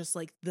her," and just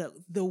like the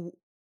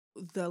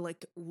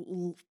like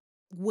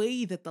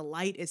way that the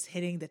light is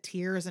hitting the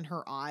tears in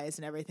her eyes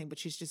and everything. But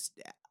she's just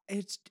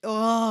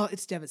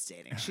it's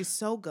devastating. She's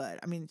so good.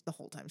 I mean, the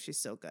whole time she's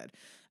so good.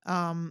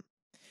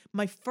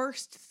 My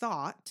first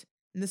thought,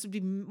 and this would be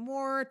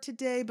more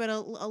today, but a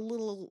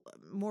little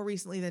more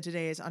recently than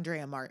today, is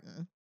Andrea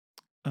Martin,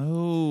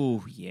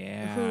 Oh,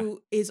 yeah.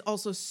 who is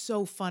also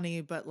so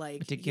funny, but like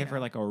But to give her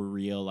like a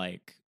real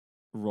like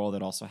role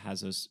that also has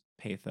those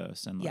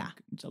pathos and like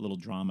Yeah. a little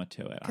drama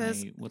to it,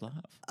 'Cause, I would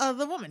love.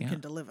 the woman Yeah. can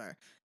deliver.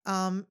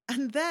 And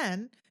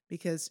then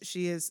because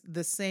she is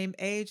the same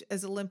age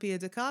as Olympia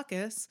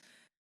Dukakis,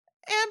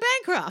 Anne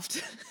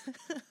Bancroft.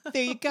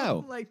 There you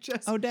go. Like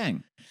just Oh,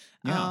 dang.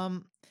 Yeah.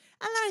 and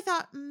then I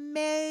thought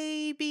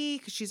maybe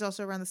because she's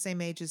also around the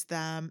same age as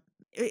them.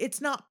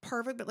 It's not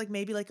perfect, but like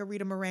maybe like a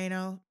Rita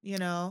Moreno, you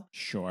know.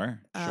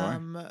 Sure.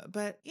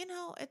 But you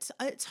know,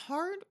 it's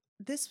hard.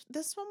 This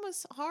one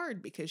was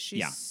hard because she's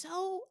Yeah.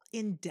 so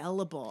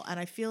indelible, and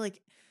I feel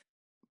like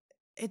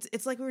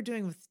it's like we were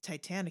doing with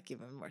Titanic,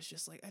 even where it's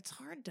just like it's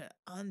hard to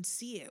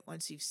unsee it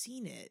once you've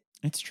seen it.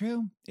 It's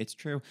true. It's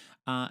true.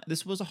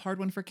 This was a hard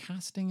one for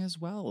casting as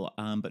well,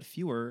 but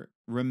fewer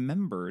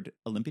remembered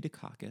Olympia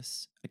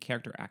Dukakis, a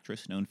character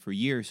actress known for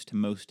years to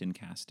most in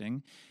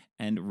casting,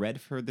 and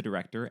read for the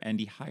director, and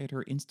he hired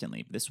her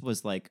instantly. This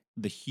was like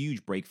the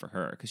huge break for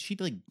her because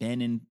she'd like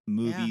been in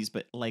movies,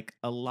 but like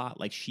a lot.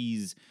 Like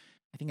she's,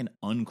 I think, an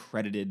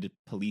uncredited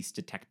police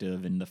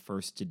detective in the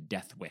first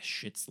Death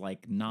Wish. It's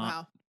like not.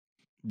 Wow.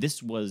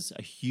 This was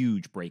a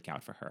huge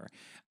breakout for her,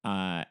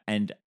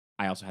 and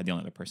I also had the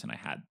only other person I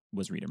had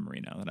was Rita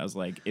Moreno. And I was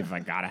like, if I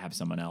gotta have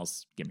someone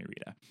else, give me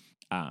Rita.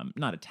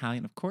 Not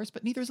Italian, of course,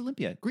 but neither is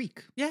Olympia.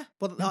 Greek. Yeah.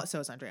 Well, Yeah.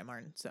 so is Andrea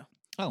Martin. So,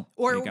 Oh,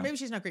 or there you go. maybe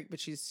she's not Greek, but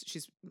she's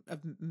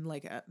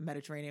like a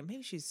Mediterranean.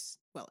 Maybe she's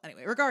well.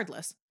 Anyway,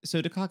 regardless.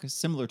 So Dukakis,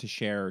 similar to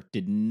Cher,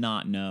 did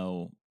not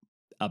know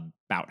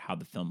about how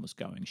the film was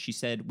going. She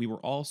said, "We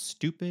were all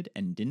stupid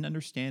and didn't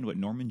understand what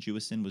Norman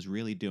Jewison was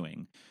really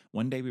doing.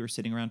 One day we were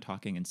sitting around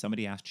talking and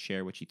somebody asked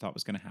Cher what she thought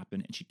was going to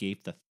happen and she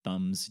gave the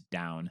thumbs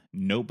down.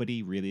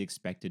 Nobody really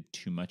expected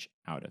too much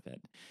out of it."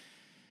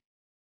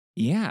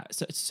 Yeah,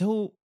 so it's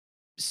so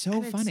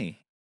And it's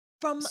funny.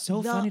 From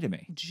So the funny to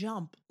me.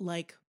 jump,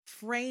 like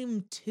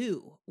frame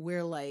 2,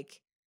 we're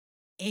like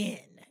in,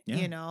 Yeah.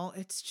 you know,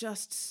 it's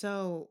just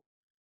so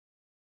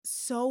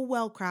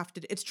well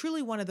crafted. It's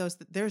truly one of those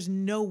that there's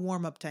no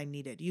warm up time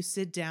needed. You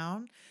sit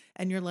down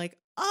and you're like,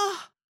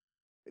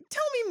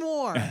 tell me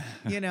more,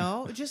 you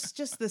know,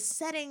 just the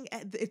setting.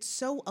 It's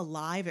so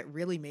alive. It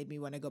really made me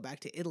want to go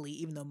back to Italy,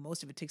 even though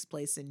most of it takes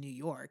place in New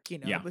York, you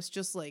know. Yeah. It was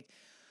just like,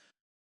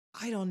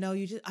 I don't know.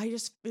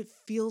 It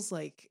feels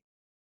like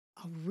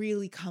a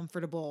really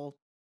comfortable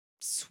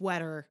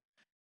sweater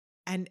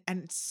and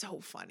it's so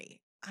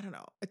funny. I don't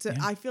know. Yeah.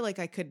 I feel like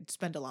I could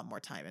spend a lot more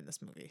time in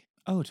this movie.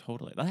 Oh,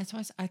 totally. That's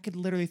why I could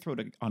literally throw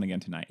it on again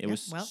tonight. It Yeah,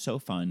 was well. so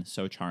fun,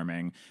 so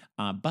charming.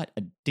 But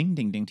a ding,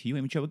 ding, ding to you,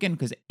 Amy Jo, again,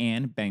 because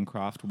Anne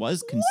Bancroft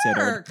was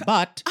considered, Work!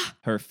 but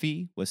her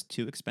fee was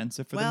too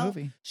expensive for the Well,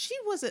 movie. she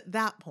was at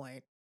that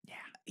point, Yeah.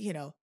 you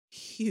know,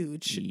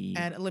 huge.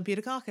 Yeah. And Olympia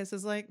Dukakis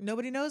is like,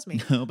 nobody knows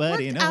me.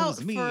 Nobody Worked knows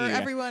out me. for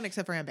everyone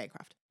except for Anne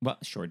Bancroft. Well,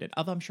 sure did.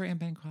 Although I'm sure Anne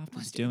Bancroft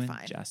was Was doing doing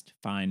fine. just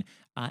fine.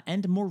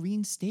 And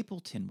Maureen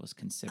Stapleton was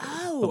considered,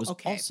 Oh, but was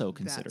okay. also That's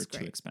considered too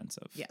great.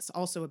 expensive. Yes,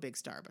 also a big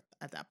star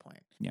at that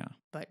point. Yeah.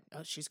 But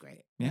she's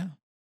great. Yeah.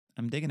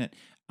 I'm digging it.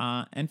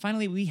 And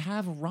finally, we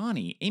have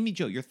Ronnie. Amy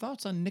Jo, your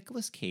thoughts on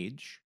Nicolas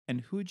Cage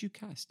and who would you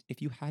cast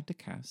if you had to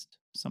cast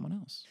someone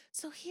else?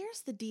 So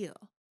here's the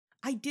deal.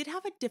 I did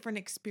have a different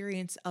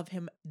experience of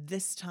him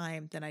this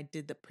time than I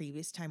did the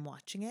previous time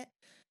watching it.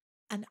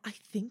 And I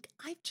think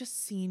I've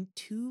just seen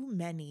too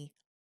many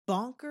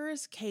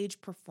bonkers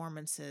Cage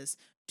performances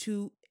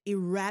to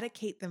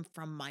eradicate them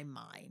from my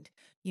mind.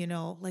 You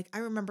know, like I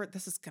remember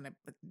this is gonna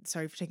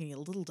sorry for taking it a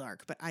little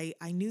dark, but I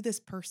knew this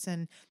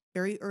person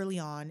very early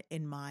on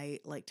in my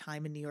like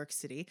time in New York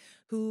City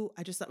who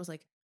I just thought was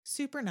like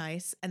super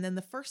nice. And then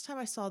the first time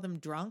I saw them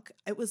drunk,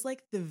 it was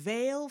like the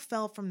veil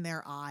fell from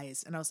their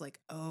eyes. And I was like,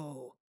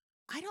 oh,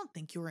 I don't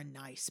think you're a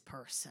nice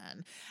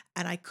person.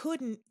 And I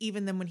couldn't,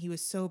 even then when he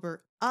was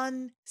sober,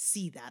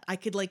 unsee that. I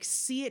could like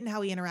see it in how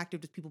he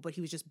interacted with people, but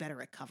he was just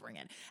better at covering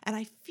it. And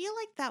I feel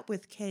like that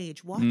with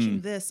Cage.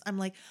 Watching this, I'm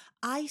like,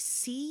 I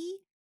see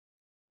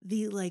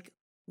the like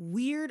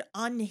weird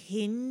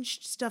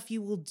unhinged stuff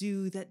you will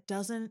do that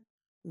doesn't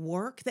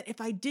work, that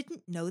if I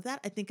didn't know that,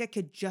 I think I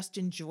could just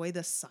enjoy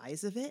the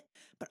size of it.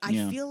 But I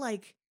Yeah. feel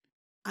like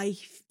I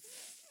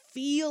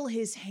feel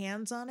his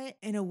hands on it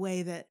in a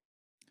way that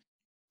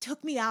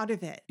took me out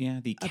of it. Yeah,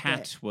 the a cat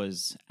bit.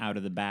 was out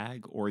of the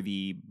bag, or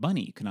the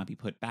bunny could not be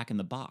put back in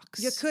the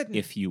box. You couldn't.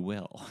 if you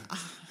will.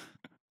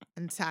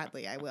 And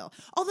sadly, I will.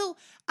 Although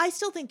I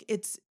still think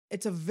it's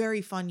a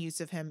very fun use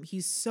of him.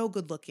 He's so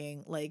good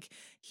looking. Like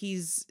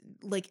he's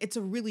like it's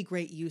a really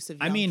great use of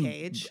young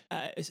Cage.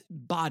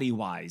 Body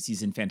wise,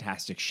 he's in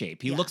fantastic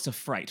shape. He Yeah. looks a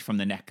fright from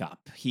the neck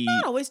up. He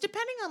Not always,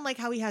 depending on like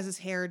how he has his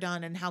hair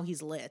done and how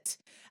he's lit.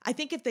 I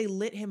think if they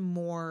lit him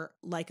more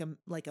like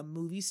a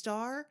movie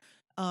star,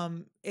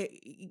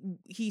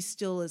 he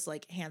still is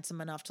like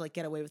handsome enough to like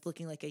get away with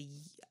looking like a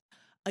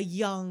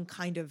young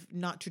kind of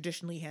not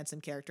traditionally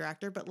handsome character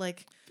actor. But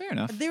like fair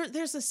enough.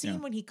 there's a scene Yeah.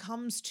 when he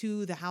comes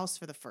to the house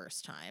for the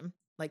first time,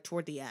 like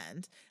toward the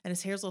end, and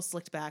his hair's all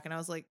slicked back, and I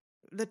was like,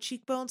 the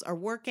cheekbones are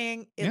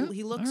working. Yeah,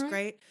 He looks all right.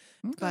 great.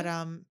 Okay. But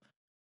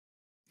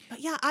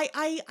yeah,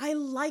 I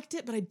liked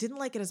it, but I didn't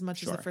like it as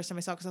much as Sure. the first time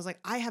I saw it because I was like,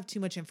 I have too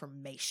much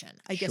information.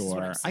 I guess is what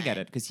I'm Sure, saying. I get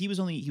it, because he was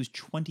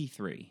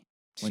 23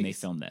 when they Jeez.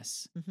 filmed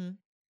this, Mhm.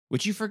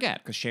 which you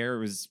forget because Cher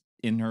was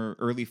in her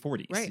early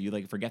 40s. Right. So you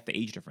like forget the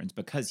age difference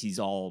because he's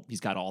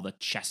got all the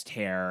chest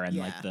hair and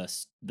like Yeah.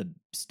 the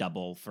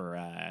stubble for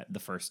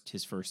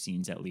his first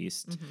scenes at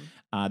least.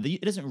 Mhm.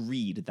 It doesn't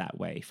read that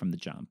way from the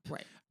jump.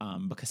 Right.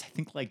 Because I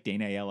think like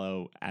Dana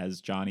Aiello as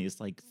Johnny is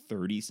like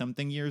 30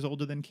 something years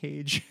older than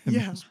Cage.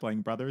 Yeah. Who's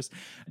playing brothers.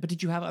 But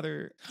did you have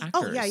other actors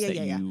Oh, yeah, that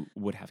yeah. you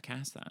would have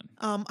cast then?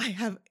 I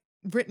have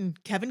written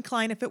Kevin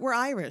Kline if it were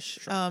Irish.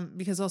 Sure.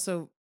 Because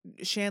also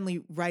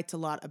Shanley writes a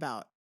lot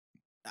about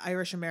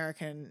Irish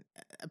American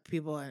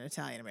people and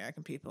Italian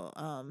American people.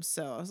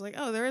 So I was like,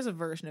 oh, there is a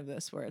version of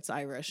this where it's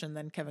Irish and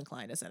then Kevin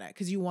Kline is in it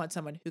because you want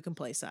someone who can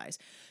play size.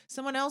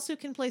 Someone else who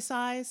can play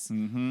size.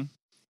 Mm-hmm.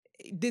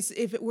 This,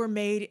 if it were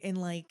made in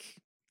like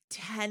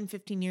 10,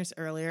 15 years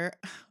earlier,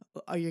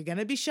 are you going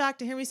to be shocked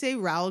to hear me say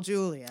Raul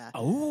Julia?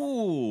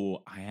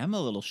 Oh, I am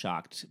a little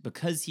shocked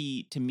because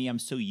to me, I'm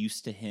so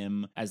used to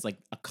him as like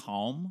a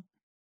calm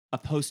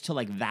opposed to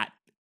like that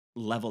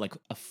level, like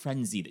a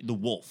frenzied, the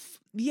wolf.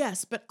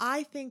 Yes, but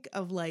I think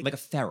of like a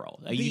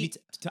feral. I just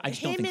don't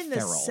him think in the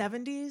feral.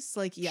 70s.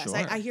 Like, yes, Sure.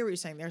 I hear what you're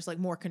saying. There's like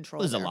more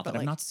control. There's a there, lot but that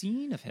I've like, not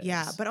seen of his.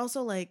 yeah, but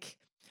also like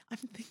I'm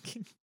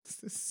thinking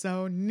this is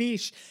so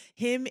niche.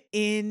 Him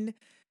in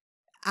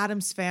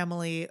Addams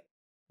Family,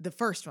 the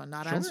first one,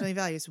 not Addams Sure. Family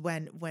Values,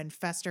 when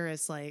Fester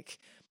is like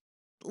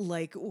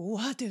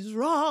what is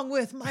wrong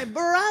with my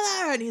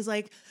brother? And he's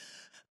like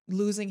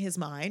losing his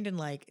mind and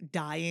like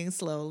dying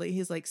slowly.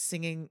 He's like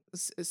singing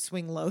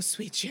 "Swing Low,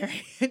 Sweet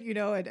Cherry,"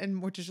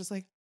 and we're just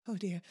like, oh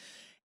dear.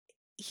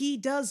 He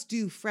does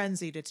do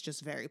frenzied. It's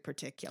just very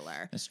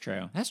particular. That's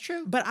true. That's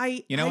true. But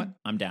you know what?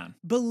 I'm down.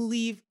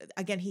 Believe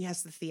again, he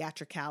has the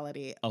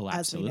theatricality. Oh,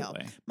 as we know.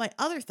 absolutely. My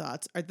other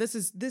thoughts are this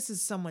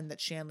is someone that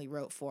Shanley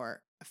wrote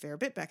for a fair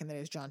bit back in the day,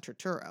 is John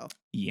Turturro.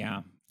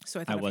 Yeah. So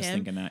I I thought of was him,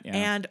 thinking that,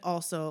 yeah. and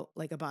also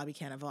like a Bobby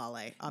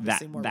Cannavale.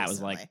 Obviously, more that was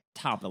recently. like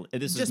top of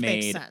this was Just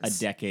makes made a sense.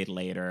 decade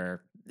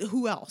later.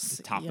 Who else?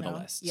 Top you of the know?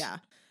 list. Yeah.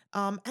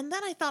 And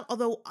then I thought,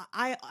 although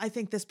I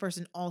think this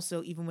person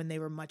also, even when they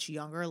were much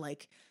younger,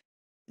 like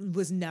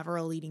was never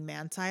a leading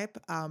man type.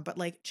 But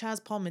like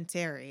Chaz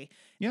Palminteri,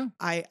 Yeah.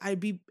 I'd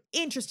be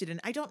interested in.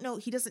 I don't know.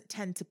 He doesn't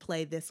tend to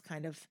play this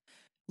kind of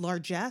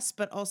largesse,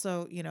 but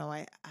also,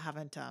 I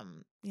haven't,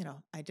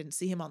 I didn't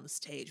see him on the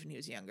stage when he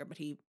was younger, but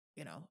he,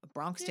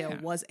 Bronx Tale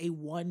Yeah. was a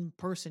one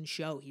person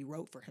show he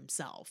wrote for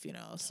himself,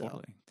 so.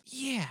 Totally.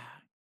 Yeah.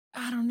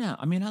 I don't know.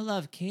 I mean, I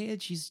love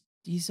Cage.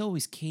 He's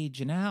always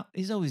caging out.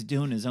 He's always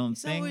doing his own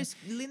He's thing. always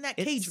in that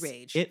cage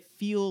rage. It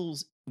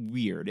feels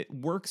weird. It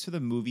works for the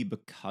movie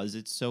because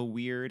it's so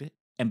weird.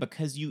 And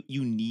because you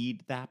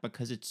need that,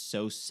 because it's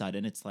so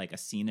sudden. It's like a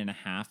scene and a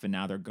half, and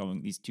now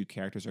these two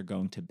characters are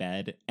going to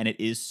bed. And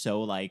it is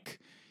so like,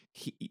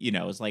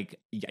 it's like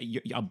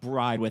a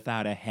bride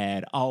without a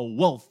head, a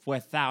wolf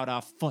without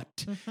a foot.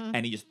 Mhm.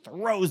 And he just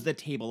throws the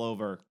table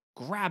over,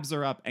 grabs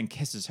her up, and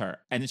kisses her.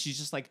 And then she's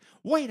just like,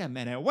 wait a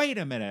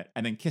minute.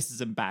 And then kisses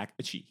him back.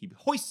 And he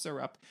hoists her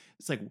up.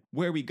 It's like,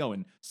 where are we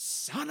going?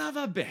 Son of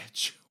a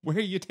bitch. Where are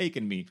you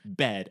taking me?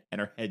 Bed. And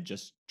her head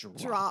just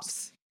drops.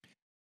 Drops.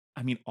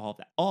 I mean, all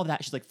of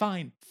that. She's like,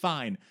 fine.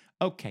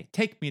 Okay,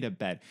 take me to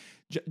bed.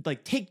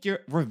 Like, take your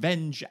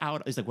revenge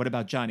out. He's like, what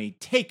about Johnny?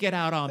 Take it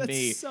out on That's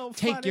me. so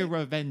Take your funny.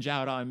 revenge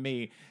out on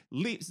me.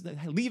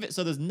 Leave it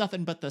so there's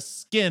nothing but the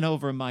skin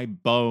over my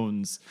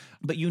bones.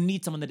 But you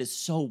need someone that is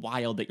so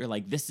wild that you're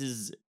like,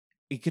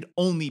 it could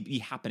only be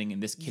happening in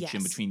this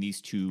kitchen Yes. between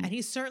these two. And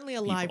he's certainly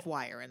a live people.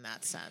 wire in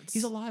that sense.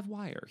 He's a live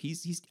wire.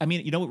 I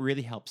mean, you know what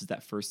really helps is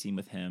that first scene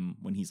with him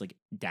when he's like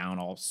down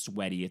all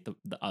sweaty at the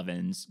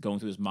ovens, going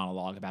through his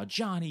monologue about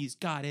Johnny's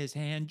got his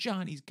hand,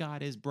 Johnny's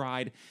got his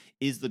bride,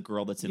 is the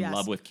girl that's in Yes.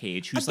 love with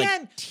Cage, who's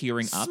Again, like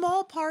tearing up.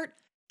 Small part,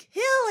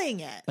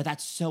 killing it. But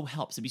that so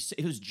helps. If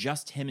it was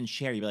just him and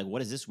Sherry, you'd be like,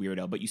 what is this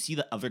weirdo? But you see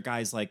the other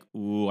guys like,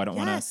 ooh, I don't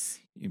want Yes.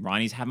 to.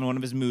 Ronnie's having one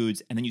of his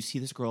moods. And then you see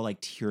this girl like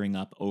tearing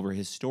up over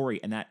his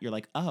story. And that you're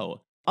like, oh,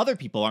 other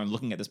people aren't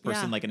looking at this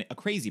person Yeah. like a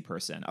crazy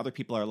person. Other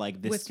people are like,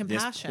 With this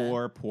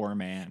compassion. poor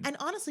man. And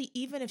honestly,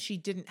 even if she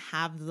didn't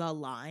have the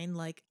line,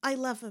 like, I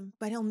love him,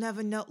 but he'll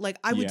never know, like,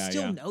 I would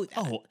still know that.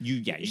 Oh,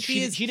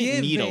 She is she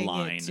didn't need a giving it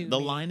line. to The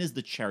me. line is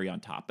the cherry on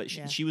top, but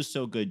Yeah. she was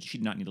so good, she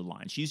did not need a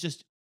line. She's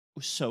just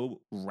so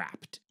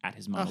rapt at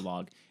his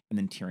monologue and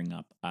then tearing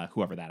up,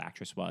 whoever that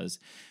actress was.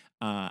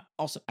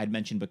 Also, I'd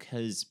mentioned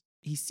because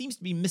he seems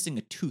to be missing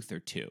a tooth or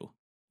two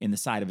in the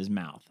side of his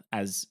mouth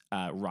as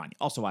Ronnie.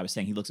 Also, I was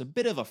saying he looks a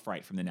bit of a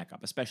fright from the neck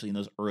up, especially in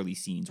those early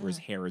scenes where his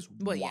hair is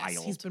Well, wild.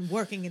 yes, he's been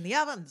working in the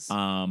ovens.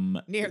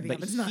 Near the but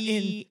ovens, not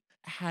he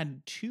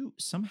had two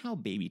somehow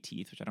baby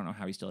teeth, which I don't know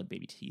how he still had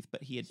baby teeth,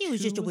 but he had He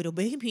was just a two- little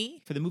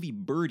baby. For the movie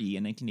Birdie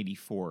in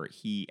 1984,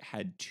 he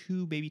had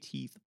two baby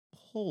teeth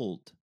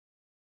pulled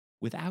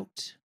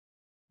without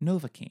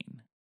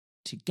Novocaine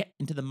to get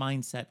into the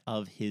mindset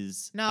of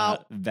his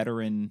No.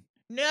 veteran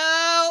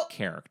No.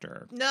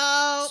 character.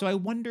 No. So I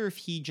wonder if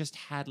he just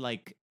had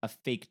like a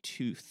fake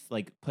tooth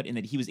like put in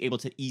that he was able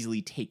to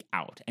easily take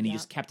out, and he Yeah.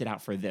 just kept it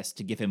out for this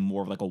to give him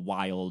more of like a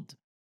wild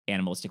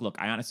animalistic look.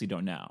 I honestly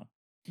don't know.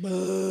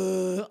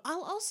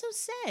 I'll also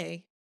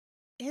say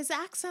his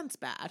accent's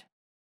bad.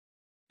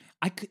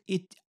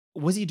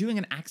 Was he doing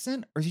an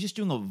accent or is he just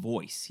doing a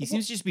voice? He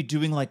seems to just be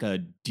doing like a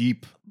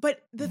deep.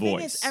 But the thing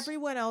is, Voice.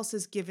 everyone else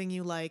is giving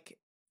you like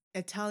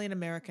Italian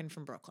American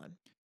from Brooklyn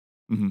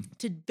Mhm.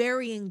 to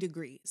varying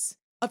degrees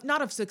of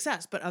not of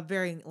success, but of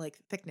varying like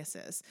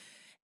thicknesses.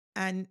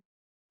 And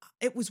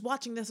it was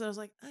watching this, and I was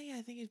like, oh yeah,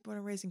 I think he's born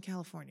and raised in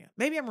California.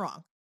 Maybe I'm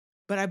wrong,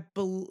 but I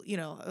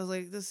was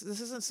like, this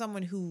isn't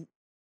someone who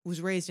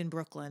was raised in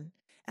Brooklyn,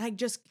 and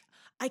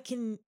I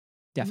can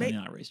Definitely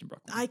Ma- not raised in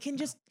Brooklyn. I can No.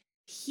 just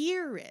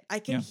hear it. I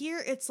can Yeah. hear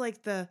it's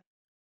like the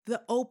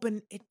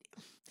open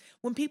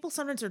when people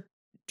sometimes are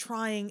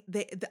trying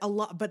a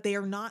lot, but they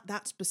are not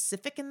that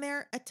specific in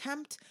their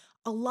attempt.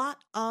 A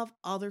lot of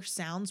other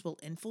sounds will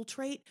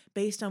infiltrate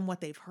based on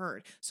what they've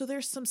heard. So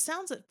there's some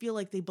sounds that feel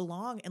like they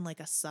belong in like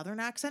a southern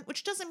accent,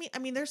 which doesn't mean, I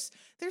mean, there's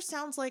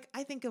sounds like,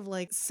 I think of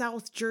like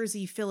South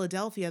Jersey,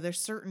 Philadelphia.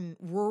 There's certain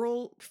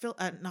rural,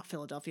 not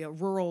Philadelphia,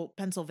 rural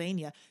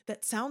Pennsylvania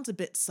that sounds a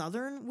bit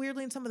southern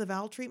weirdly in some of the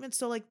vowel treatments.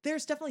 So like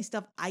there's definitely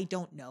stuff I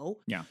don't know.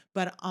 Yeah.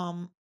 But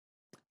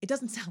it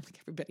doesn't sound like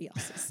everybody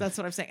else's. That's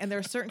what I'm saying. And there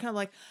are certain kind of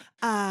like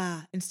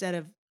instead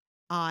of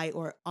I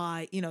or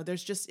I,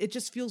 there's just, it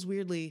just feels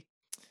weirdly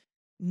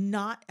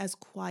not as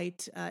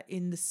quite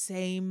in the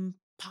same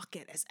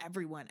pocket as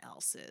everyone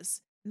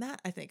else's. And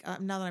that, I think,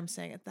 now that I'm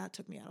saying it, that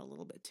took me out a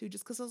little bit too,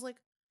 just because I was like,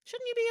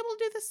 shouldn't you be able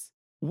to do this?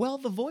 Well,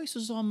 the voice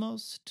is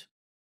almost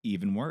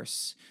even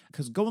worse.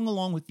 Because going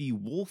along with the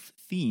wolf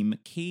theme,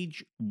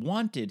 Cage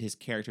wanted his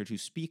character to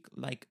speak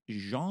like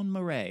Jean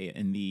Marais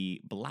in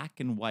the black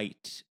and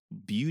white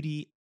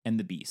Beauty and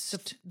the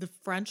Beast. The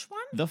French one?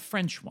 The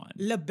French one.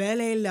 La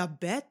Belle et la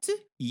Bête?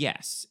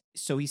 Yes.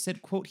 So he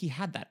said, quote, he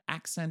had that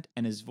accent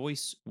and his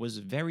voice was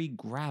very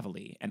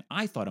gravelly. And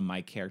I thought of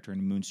my character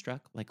in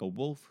Moonstruck like a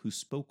wolf who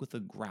spoke with a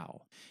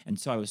growl. And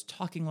so I was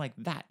talking like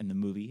that in the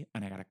movie,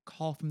 and I got a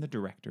call from the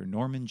director,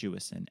 Norman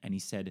Jewison, and he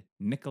said,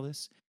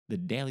 Nicholas, the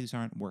dailies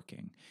aren't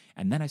working.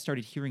 And then I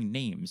started hearing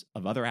names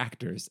of other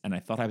actors, and I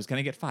thought I was going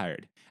to get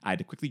fired. I had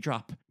to quickly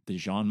drop the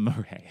Jean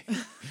Marais.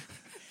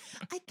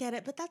 I get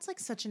it, but that's like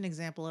such an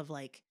example of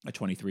like A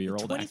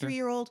 23-year-old actor.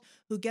 23-year-old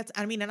who gets,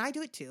 I mean, and I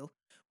do it too,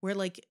 where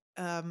like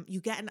you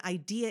get an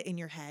idea in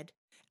your head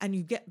and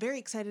you get very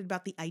excited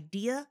about the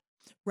idea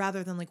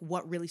rather than like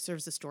what really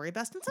serves the story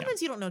best. And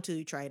sometimes you don't know till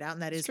you try it out.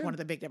 And that is true. one of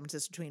the big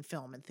differences between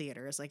film and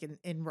theater is like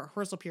in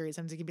rehearsal periods,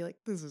 sometimes you can be like,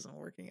 this isn't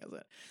working, is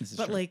it? This is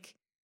But true. like,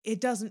 it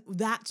doesn't,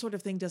 that sort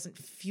of thing doesn't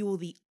fuel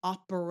the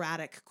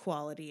operatic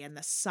quality and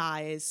the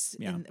size.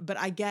 Yeah. But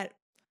I get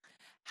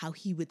how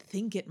he would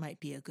think it might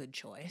be a good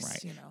choice,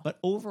 Right. But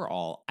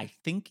overall, I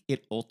think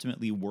it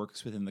ultimately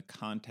works within the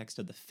context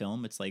of the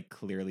film. It's like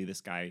clearly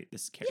this guy,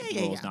 this character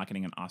Yeah, is not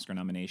getting an Oscar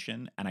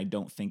nomination, and I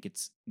don't think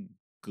it's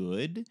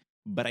good.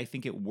 but I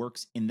think it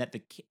works in that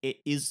it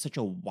is such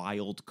a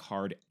wild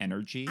card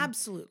energy.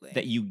 Absolutely.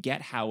 That you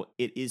get how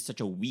it is such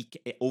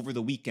a over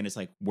the weekend. It's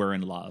like we're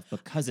in love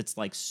because it's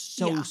like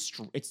so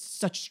it's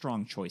such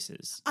strong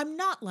choices. I'm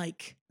not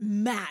like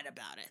mad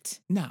about it.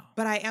 No,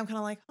 but I am kind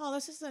of like, oh,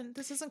 this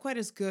isn't quite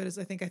as good as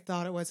I think I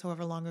thought it was.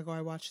 However long ago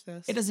I watched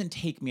this, it doesn't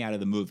take me out of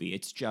the movie.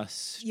 It's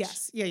just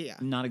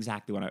not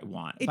exactly what I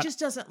want. It just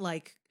doesn't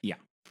like yeah.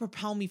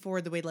 propel me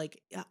forward the way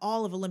like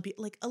all of Olympia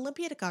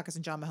Dukakis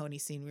and John Mahoney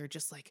scene. We were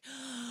just like,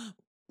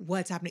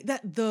 what's happening?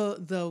 That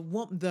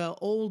the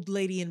old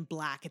lady in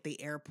black at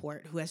the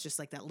airport who has just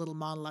like that little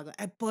monologue.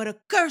 I put a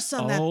curse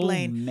on that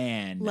plane. Oh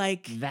man,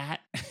 like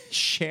that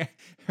Cher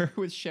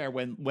with Cher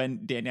when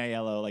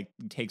Danielle like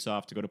takes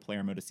off to go to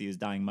Palermo to see his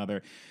dying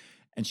mother.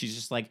 And she's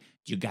just like,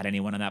 "Do you got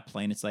anyone on that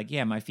plane?" It's like,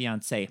 "Yeah, my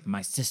fiance,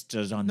 my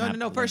sister's on that plane."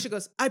 No. First she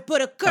goes, "I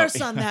put a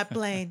curse on that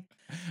plane."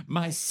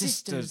 My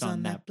sister's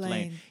on that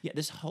plane. Yeah,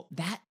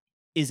 that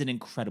is an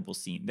incredible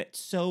scene that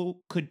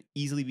so could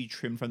easily be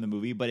trimmed from the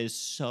movie, but is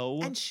so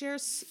and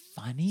Cher's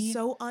funny,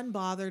 so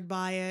unbothered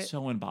by it,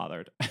 so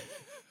unbothered.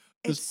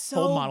 This so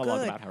whole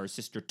monologue about how her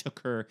sister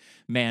took her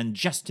man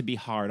just to be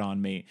hard on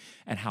me,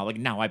 and how like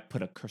now I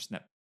put a curse in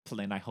that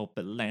plane. I hope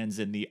it lands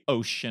in the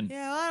ocean.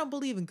 Yeah, I don't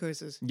believe in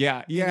curses.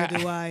 Yeah. Neither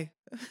do I.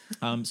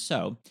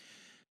 So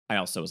I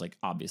also was like,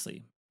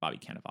 obviously, Bobby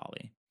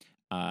Cannavale.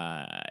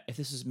 If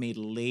this was made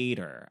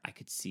later, I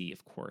could see,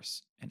 of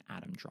course, an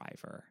Adam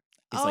Driver.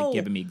 It's like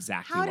giving me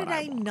exactly what I want.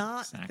 How did I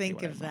not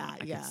think of that?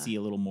 I could see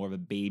a little more of a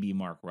baby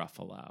Mark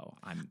Ruffalo.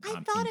 I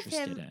thought of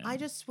him. I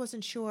just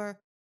wasn't sure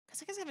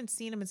because I guess I haven't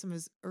seen him in some of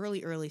his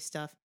early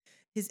stuff.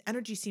 His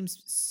energy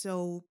seems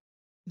so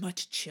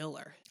much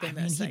chiller than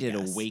this. He did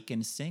Awake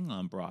and Sing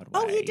on Broadway.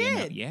 Oh, he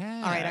did?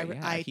 Yeah. All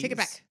right, I take it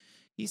back.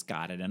 He's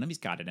got it in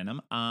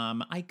him.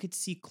 I could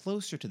see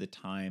closer to the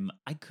time.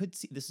 I could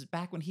see, this is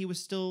back when he was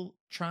still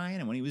trying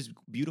and when he was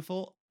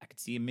beautiful. I could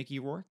see a Mickey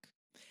Rourke.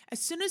 As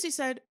soon as you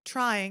said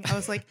trying, I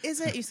was like, is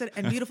it? You said,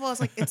 and beautiful. I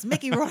was like, it's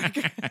Mickey Rourke.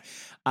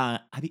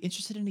 I'd be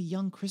interested in a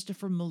young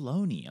Christopher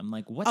Maloney. I'm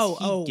like, what's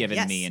he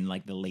giving me in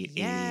like the late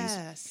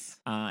 80s?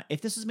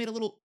 If this was made a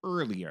little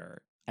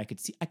earlier, I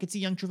could see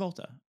young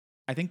Travolta.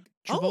 I think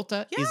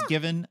Travolta is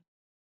given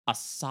a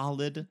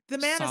solid. The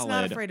man is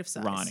not afraid of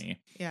size.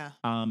 Ronnie. Yeah.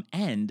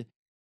 And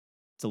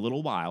it's a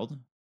little wild.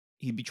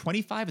 He'd be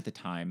 25 at the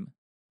time.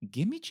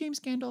 Give me James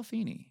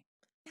Gandolfini.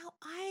 Now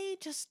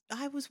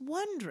I was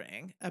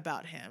wondering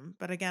about him,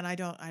 but again, I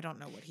don't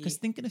know what he. Because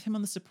thinking of him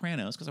on The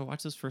Sopranos, because I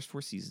watched those first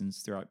 4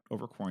 seasons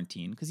over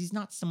quarantine, because he's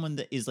not someone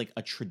that is like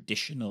a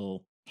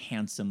traditional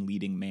handsome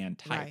leading man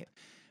type. Right.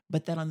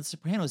 But then on The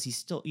Sopranos, he's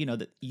still,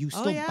 that you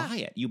still buy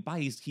it. You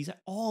buy he's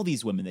all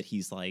these women that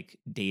he's like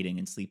dating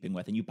and sleeping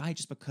with, and you buy it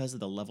just because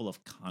of the level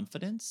of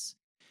confidence.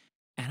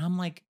 And I'm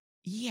like,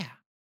 yeah,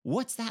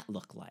 what's that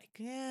look like?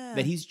 Yeah,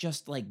 that he's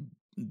just like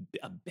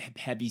a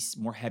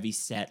more heavy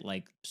set,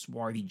 like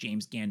swarthy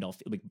James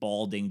Gandolfini, like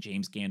balding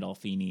James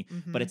Gandolfini.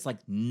 Mm-hmm. But it's like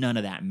none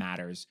of that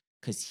matters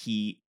because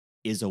he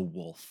is a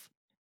wolf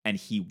and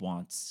he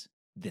wants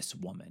this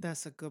woman.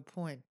 That's a good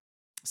point.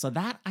 So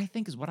that, I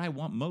think, is what I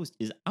want most,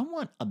 is I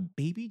want a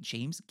baby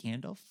James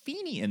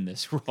Gandolfini in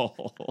this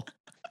role.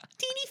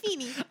 Teeny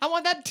Feeny. I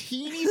want that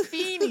teeny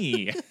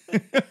feeny.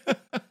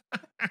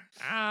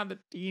 The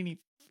teeny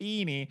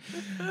feeny.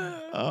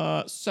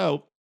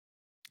 So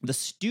the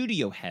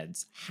studio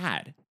heads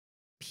had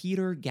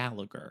Peter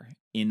Gallagher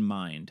in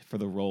mind for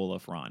the role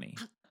of Ronnie.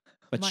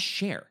 But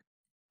Cher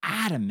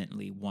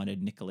adamantly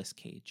wanted Nicolas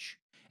Cage,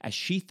 as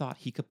she thought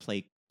he could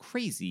play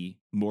crazy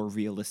more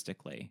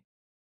realistically.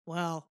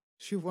 Well,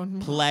 she won.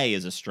 Play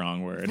is a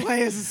strong word.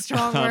 Play is a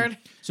strong word.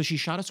 So she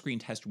shot a screen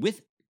test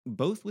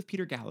both with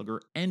Peter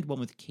Gallagher and one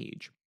with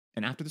Cage.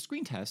 And after the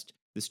screen test,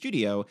 the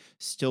studio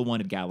still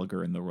wanted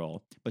Gallagher in the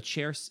role. But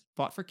Cher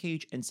fought for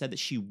Cage and said that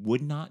she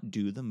would not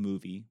do the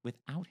movie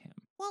without him.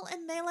 Well,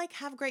 and they like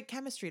have great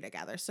chemistry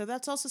together. So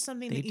that's also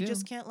something that you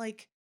just can't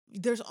like,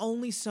 there's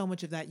only so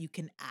much of that you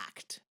can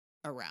act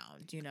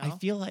around, I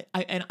feel like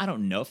I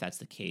don't know if that's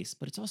the case,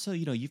 but it's also,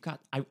 you've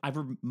got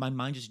my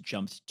mind just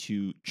jumped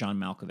to John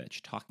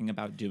Malkovich talking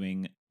about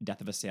doing Death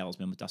of a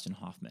Salesman with Dustin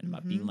Hoffman,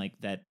 about being like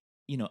that,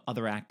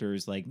 other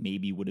actors like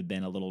maybe would have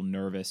been a little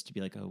nervous to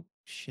be like, oh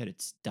shit,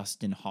 it's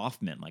Dustin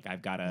Hoffman, like I'm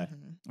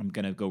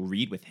gonna go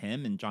read with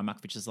him. And John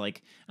Malkovich is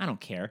like, I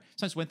don't care.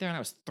 So I just went there and I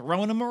was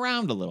throwing him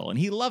around a little and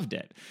he loved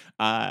it.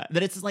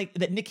 That it's like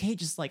that Nick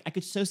Cage is like, I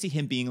could so see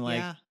him being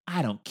like,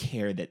 I don't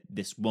care that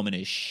this woman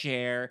is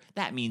Cher.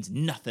 That means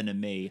nothing to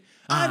me.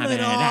 I'm an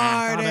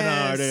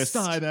artist.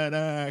 I'm an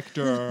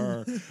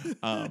actor.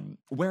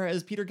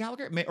 Whereas Peter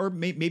Gallagher,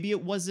 maybe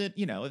it wasn't,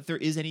 if there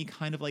is any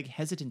kind of like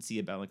hesitancy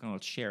about like, oh,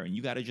 it's Cher, and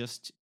you got to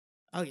just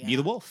be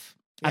the wolf.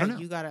 Yeah, I don't know.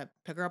 You got to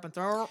pick her up and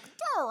throw her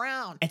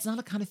around. It's not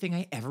the kind of thing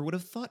I ever would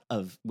have thought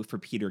of for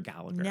Peter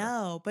Gallagher.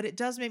 No, but it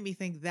does make me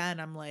think then.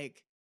 I'm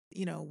like,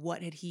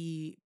 what had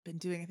he been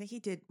doing? I think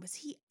was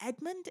he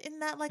Edmund in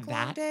that like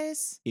Long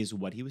Days? Is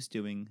what he was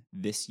doing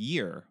this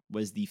year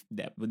was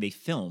when they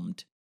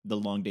filmed the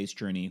Long Day's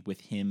Journey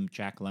with him,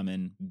 Jack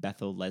Lemmon,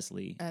 Bethel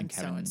Leslie, and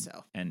Kevin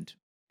so. And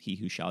He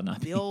who shall not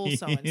The be old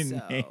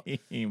so-and-so.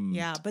 named.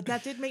 Yeah, but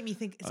that did make me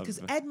think because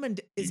Of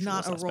Edmund is Usual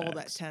not a role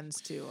that Suspects.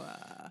 tends to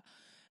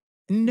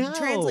No,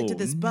 translate to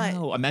this, but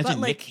no.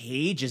 Imagine like, Nick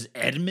Cage as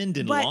Edmund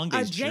in but Long a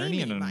Day's Journey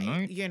Jamie in a might,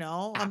 night. you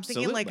know. I'm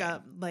thinking like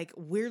Absolutely.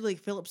 weirdly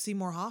Philip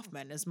Seymour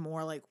Hoffman is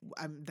more like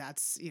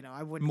that's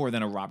I wouldn't More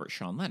than a Robert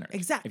Sean Leonard. If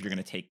exactly. you're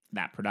going to take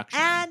that production.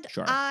 And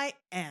Sure. I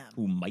am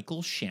Ooh,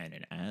 Michael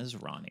Shannon as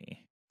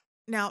Ronnie.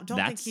 now. Don't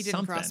think That's he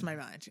didn't cross something.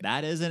 my mind.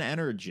 That is an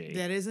energy.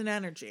 That is an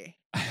energy.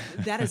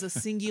 That is a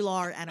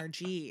singular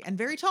energy, and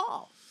very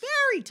tall,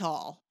 very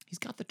tall. He's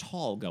got the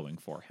tall going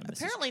for him. This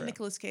is Apparently, true.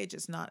 Nicolas Cage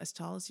is not as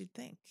tall as you'd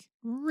think.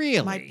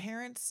 Really? My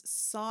parents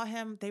saw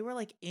him. They were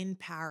like in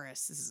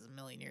Paris. This is a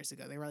million years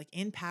ago. They were like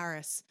in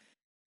Paris.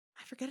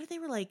 I forget if they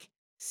were like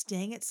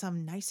staying at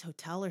some nice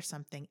hotel or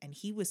something, and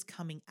he was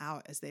coming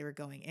out as they were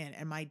going in.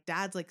 And my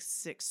dad's like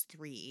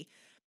 6'3",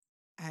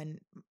 and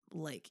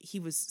like he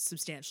was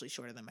substantially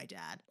shorter than my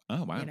dad.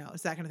 Oh, wow. You know,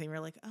 it's that kind of thing. We're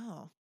like,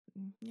 oh,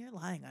 you're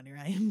lying on your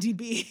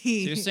IMDb. So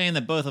you're saying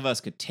that both of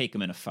us could take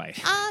him in a fight.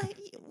 Well,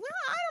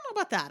 I don't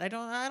know about that. I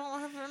don't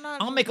have. I'm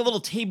not. I'll make a little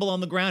table on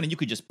the ground and you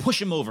could just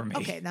push him over me.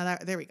 Okay, now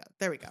there we go.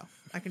 There we go.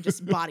 I can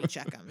just body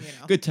check him. You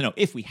know. Good to know.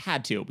 If we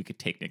had to, we could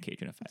take Nick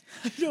Cage in a fight.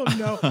 I don't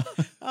know.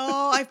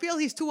 Oh, I feel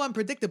he's too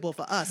unpredictable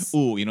for us.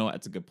 Ooh, you know what?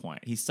 That's a good point.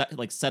 He's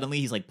like suddenly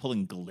he's like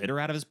pulling glitter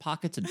out of his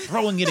pockets and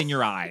throwing it in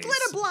your eyes.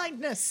 Glitter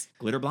blindness.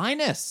 Glitter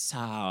blindness.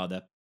 Oh,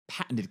 the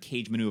patented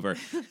Cage maneuver.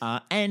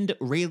 And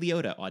Ray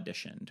Liotta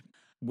auditioned,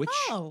 which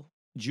Oh,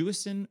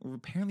 Jewison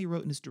apparently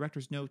wrote in his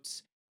director's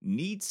notes,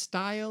 needs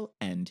style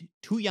and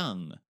too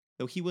young,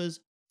 though he was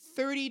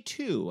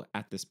 32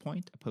 at this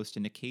point, opposed to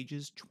Nick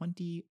Cage's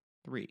 23.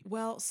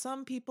 well,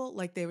 some people,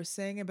 like they were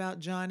saying about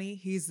Johnny,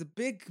 he's a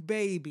big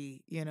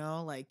baby. You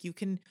know, like you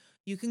can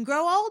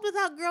grow old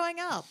without growing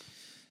up.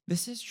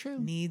 This is true.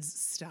 Needs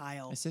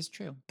style. This is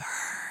true. Burn.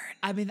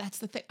 I mean, that's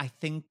the thing. I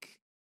think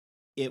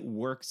it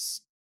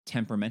works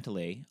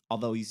temperamentally,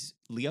 although he's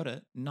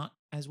Liotta, not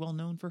as well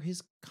known for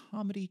his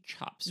comedy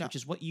chops, No. which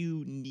is what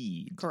you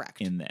need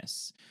Correct. in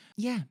this.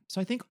 Yeah. So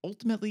I think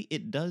ultimately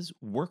it does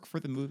work for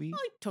the movie,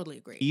 I totally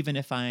agree. even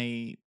if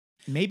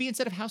maybe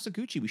instead of House of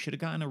Gucci, we should have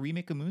gotten a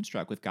remake of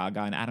Moonstruck with Gaga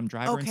and Adam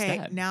Driver Okay,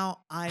 instead. now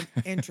I'm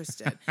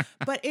interested.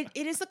 But it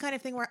is the kind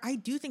of thing where I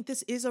do think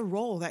this is a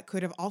role that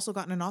could have also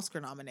gotten an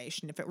Oscar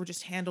nomination if it were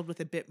just handled with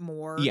a bit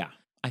more Yeah,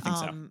 I think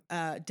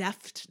so.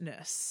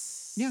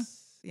 Deftness. Yeah.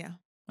 Yeah.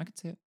 I could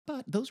say it.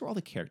 But those were all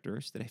the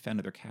characters that I found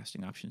other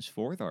casting options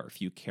for. There are a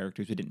few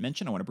characters we didn't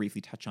mention. I want to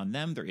briefly touch on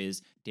them. There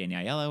is Danny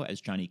Aiello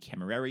as Johnny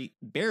Camilleri,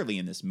 barely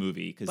in this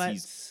movie because But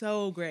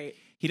so great.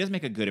 he does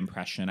make a good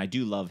impression. I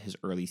do love his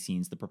early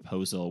scenes, the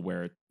proposal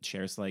where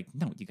Cher's like,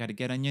 no, you got to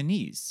get on your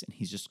knees. And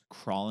he's just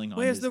crawling on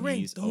Where's his the ring?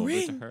 knees The over to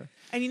ring. her.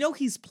 And you know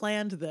he's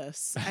planned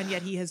this, and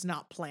yet he has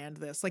not planned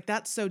this. Like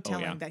that's so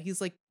telling yeah. that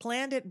he's like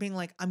planned it, being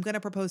like, I'm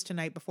gonna propose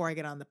tonight before I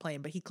get on the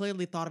plane. But he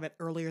clearly thought of it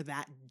earlier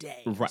that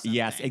day. or Right.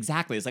 Yes, something.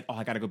 exactly. It's like, oh,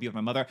 I got to go be with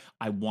my mother.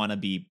 I want to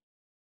be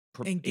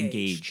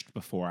engaged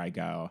before I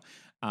go.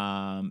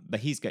 But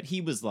he's good. He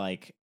was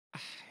like,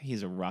 he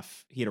had a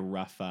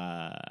rough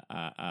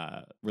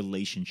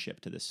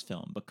relationship to this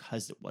film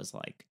because it was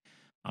like,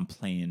 I'm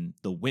playing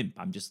the wimp.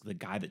 I'm just the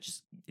guy that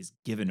just is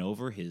giving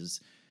over his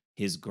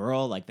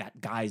girl. Like that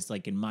guy's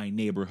like in my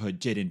neighborhood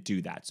didn't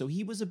do that. So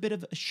he was a bit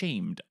of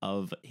ashamed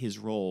of his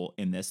role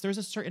in this. There's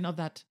a certain of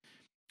that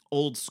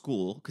old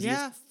school because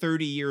Yeah. he's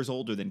 30 years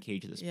older than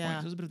Cage at this point. Yeah.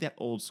 So there's a bit of that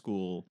old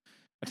school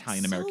It's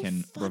Italian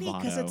American so funny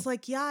because bravado. it's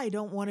like, yeah, I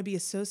don't want to be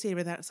associated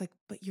with that. It's like,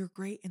 but you're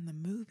great in the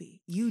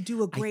movie. You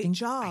do a great I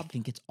job.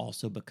 think it's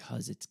also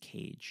because it's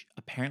Cage.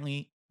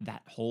 Apparently,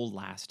 that whole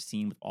last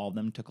scene with all of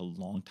them took a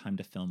long time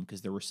to film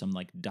because there were some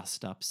like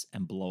dust ups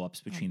and blow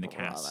ups between the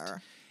cast.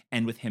 Brother.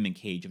 And with him and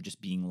Cage of just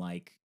being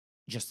like,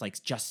 just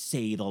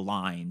say the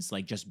lines,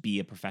 like just be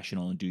a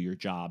professional and do your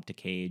job to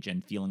Cage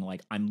and feeling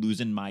like I'm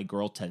losing my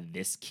girl to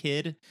this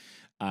kid.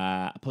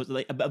 Opposed to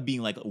like about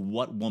being like,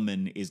 what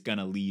woman is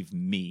gonna leave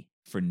me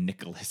for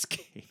Nicolas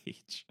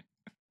Cage?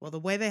 Well, the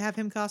way they have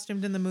him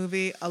costumed in the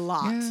movie, a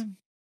lot.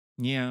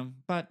 Yeah,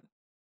 but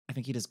I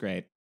think he does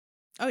great.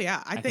 Oh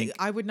yeah, I think think-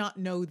 I would not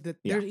know that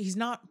Yeah. he's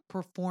not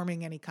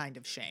performing any kind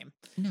of shame.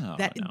 No,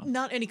 That no.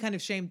 not any kind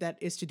of shame that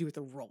is to do with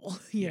the role.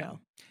 You know.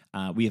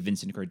 We have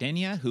Vincent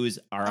Gardenia, who is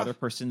our other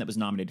person that was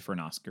nominated for an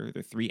Oscar. There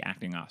are 3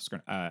 acting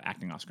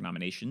Oscar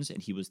nominations,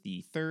 and he was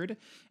the third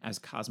as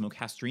Cosmo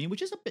Castrini,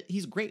 which is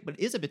he's great, but it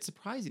is a bit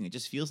surprising. It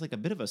just feels like a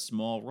bit of a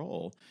small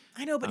role,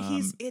 I know, but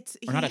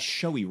or not a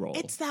showy role.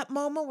 It's that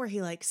moment where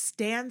he like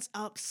stands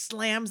up,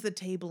 slams the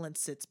table, and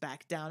sits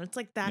back down. It's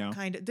like that Yeah.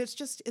 kind of.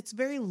 It's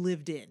very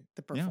lived in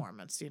the Yeah.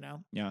 performance. You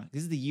know. Yeah,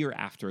 this is the year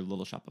after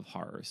Little Shop of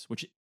Horrors,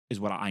 which is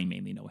what I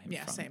mainly know him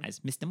Yeah, from same.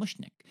 as Mr.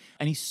 Mushnick,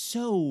 and he's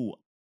so.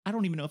 I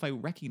don't even know if I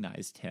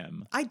recognized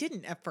him. I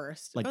didn't at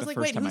first. Like, I was the like,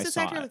 first wait, time who's I this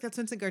saw actor? it. Like that's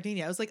Vincent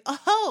Gardenia. I was like,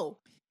 oh,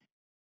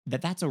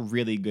 That's a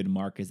really good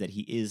mark is that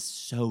he is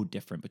so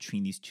different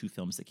between these two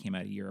films that came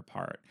out a year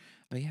apart.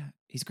 But yeah,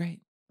 he's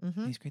great.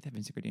 Mhm. He's great, that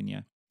Vincent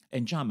Gardenia.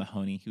 and John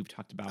Mahoney, who we've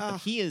talked about, but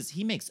Ugh.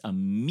 he makes a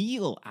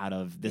meal out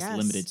of this Yes.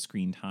 limited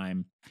screen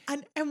time.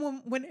 And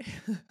when it,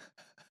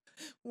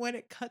 when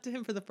it cut to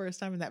him for the first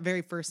time in that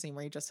very first scene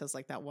where he just says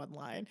like that one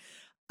line,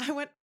 I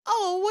went,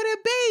 "Oh, what a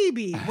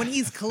baby!" When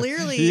he's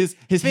clearly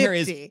his hair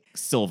is 50.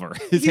 silver.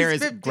 His hair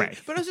is 50. gray.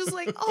 But I was just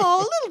like,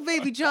 "Oh, little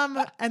baby John."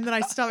 And then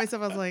I stopped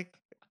myself. I was like,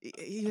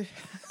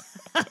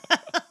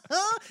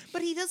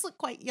 but he does look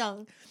quite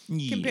young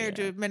compared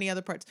Yeah. to many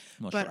other parts.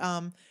 Well, But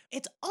sure.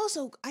 it's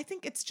also, I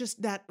think it's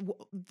just that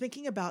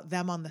thinking about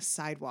them on the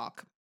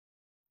sidewalk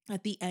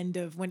at the end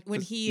of when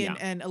 'Cause- he yeah.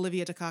 and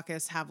Olivia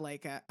Dukakis have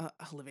like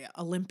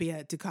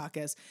Olympia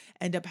Dukakis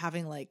end up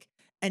having like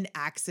an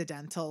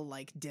accidental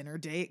like dinner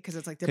date because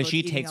it's like they're Because both she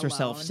eating takes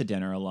herself alone. to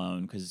dinner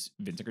alone because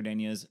Vincent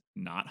Gardenia's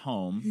not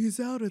home. He's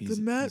out at He's-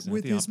 the Met he's at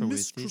with the his opera with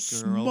mistress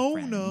his Mona.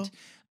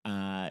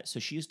 girlfriend. So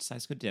she just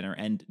decides to go to dinner,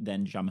 and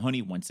then John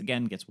Mahoney once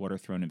again gets water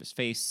thrown in his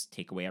face,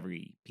 take away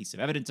every piece of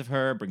evidence of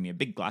her, bring me a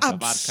big glass of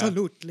vodka.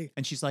 Absolutely.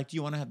 And she's like, "Do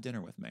you want to have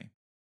dinner with me?"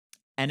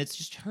 And it's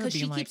just her Because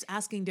being she like, keeps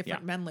asking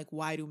different yeah. men, like,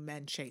 why do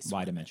men chase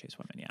 "Why do women? men chase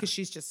women?" Yeah, Because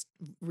she's just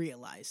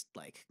realized,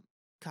 like,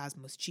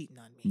 Cosmo's cheating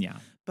on me. yeah.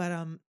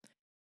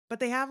 But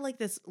they have like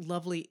this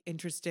lovely,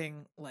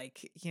 interesting,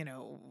 like,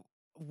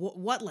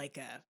 what like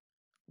a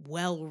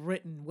well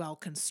written, well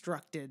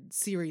constructed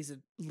series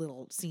of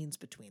little scenes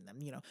between them,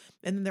 and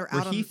then they're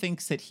Where out on he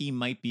thinks that he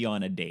might be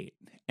on a date,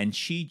 and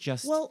she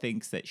just Well-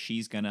 thinks that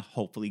she's gonna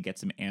hopefully get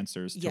some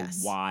answers to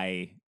Yes.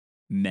 why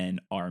men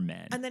are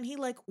men. and then he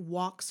like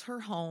walks her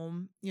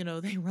home,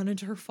 they run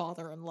into her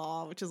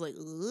father-in-law, which is like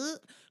ugh.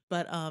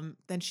 But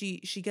then she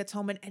gets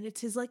home and it's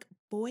his like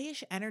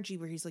boyish energy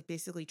where he's like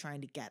basically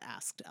trying to get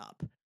asked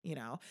up,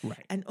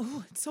 Right. and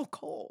oh, it's so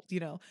cold,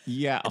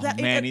 Yeah. Oh That-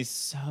 it- man, he's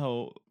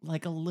so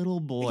like a little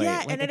boy. Yeah,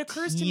 like and a it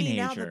occurs to me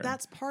now teenager. that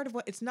that's part of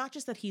what it's not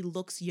just that he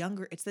looks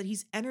younger, it's that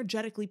he's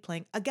energetically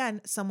playing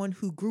again someone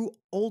who grew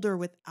older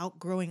without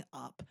growing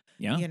up,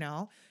 Yeah.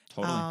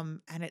 Totally.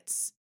 and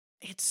it's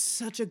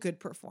such a good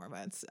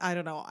performance. I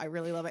don't know, I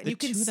really love it. And The you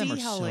can two of them see are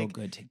how so like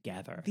good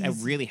together. these-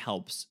 It really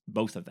helps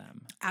both of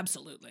them.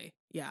 absolutely,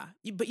 yeah.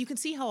 But you can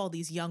see how all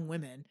these young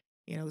women,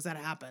 because that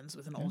happens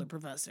with an Yeah. older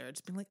professor,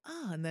 it's been like,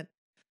 and then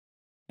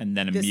And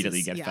then This immediately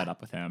is- get yeah. fed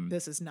up with him.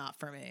 this is not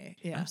for me.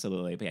 Yeah.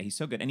 Absolutely. But yeah, he's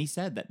so good. And he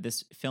said that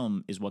this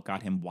film is what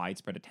got him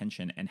widespread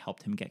attention and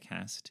helped him get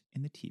cast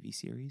in the TV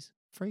series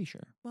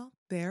Frasier. Well,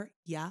 there,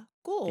 yeah,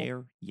 cool.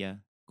 There you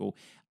go.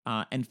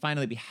 And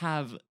finally, we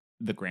have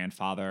the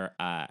grandfather,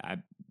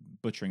 I'm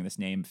butchering this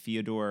name,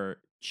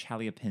 Fyodor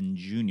Chaliapin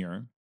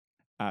Jr.,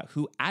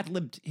 who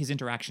ad-libbed his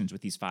interactions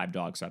with these 5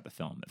 dogs throughout the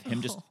film. Of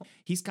him just,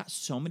 he's got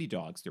so many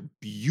dogs. They're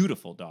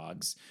beautiful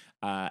dogs.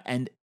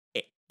 And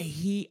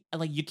he,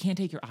 like, you can't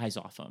take your eyes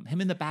off him.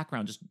 Him in the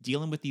background, just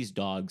dealing with these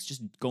dogs,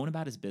 just going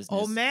about his business.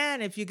 Oh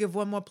man, if you give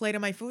one more plate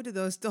of my food to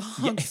those dogs,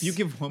 Yeah, if you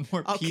give one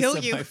more I'll piece kill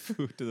of you. my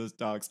food to those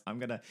dogs, I'm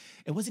gonna.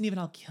 It wasn't even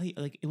I'll kill you.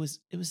 Like it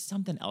was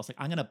something else. Like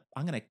I'm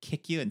gonna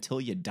kick you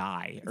until you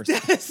die. Or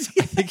something. Yes,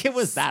 I think it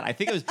was yes. that. I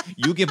think it was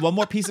you give one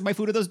more piece of my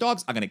food to those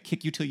dogs, I'm gonna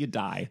kick you till you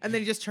die. And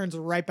then he just turns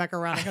right back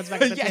around and comes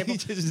back to the yeah, table. he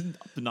just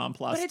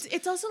nonplussed. But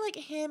it's also like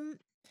him.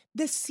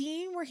 The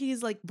scene where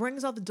he's like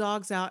brings all the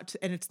dogs out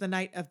and it's the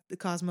night of the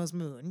Cosmos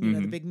moon. The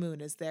Mhm. big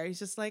moon is there. He's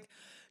just like,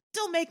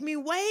 "Don't make me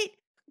wait.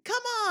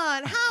 Come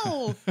on,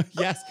 howl."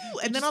 yes, Ooh,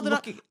 and then just all the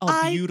dogs. looking- oh,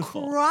 I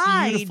beautiful,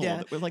 cried.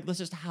 beautiful. We're like, let's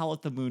just howl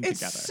at the moon It's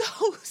together.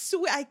 so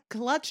sweet. I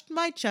clutched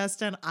my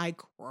chest and I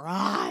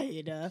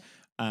cried.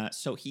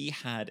 So he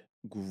had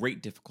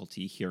great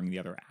difficulty hearing the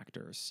other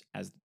actors,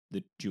 as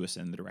the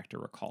Jewison, the director,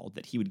 recalled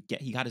that he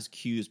got his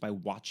cues by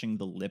watching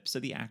the lips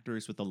of the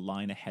actors with the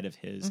line ahead of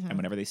his, Mhm. and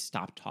whenever they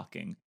stopped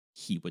talking,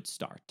 he would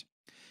start.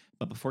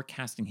 But before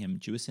casting him,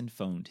 Jewison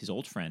phoned his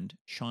old friend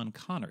Sean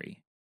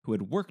Connery, who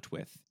had worked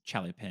with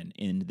Chaliapin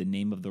in The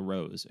Name of the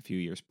Rose a few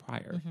years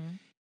prior, Mhm.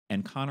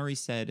 and Connery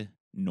said,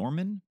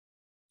 "Norman,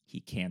 he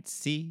can't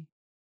see,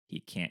 he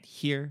can't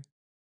hear,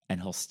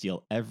 and he'll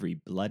steal every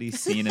bloody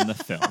scene in the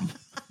film."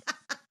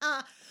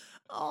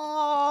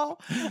 Oh,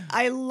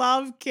 I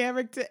love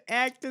character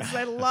actors.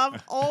 I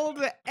love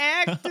older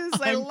actors.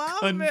 I I'm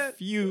love it.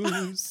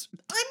 confused.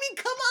 I mean,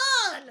 come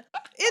on.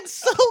 It's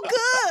so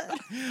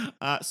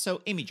good.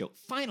 So, Amy Jo,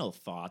 final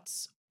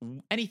thoughts.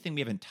 Anything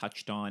we haven't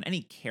touched on?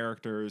 Any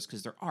characters?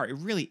 Because there are. It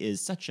really is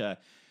such a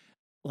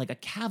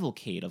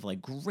cavalcade of like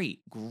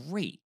great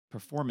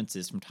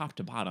performances from top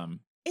to bottom.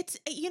 It's,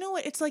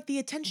 what? It's like the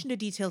attention to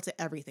detail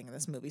to everything in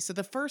this movie. So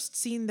the first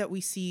scene that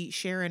we see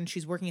Sharon,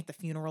 she's working at the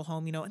funeral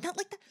home, and that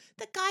like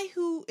the guy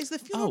who is the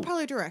funeral Oh,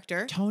 parlor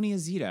director. Tony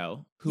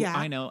Azito, who Yeah.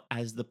 I know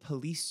as the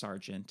police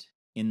sergeant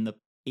in the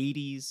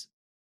 80s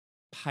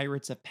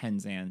Pirates of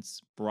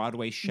Penzance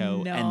Broadway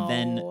show, and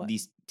then No.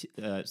 these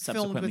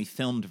subsequently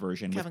filmed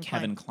version Kevin with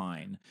Kevin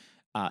Kline.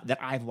 That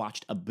I've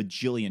watched a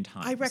bajillion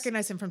times. I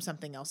recognize him from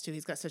something else too.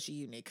 He's got such a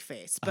unique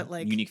face, but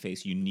like unique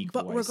face, unique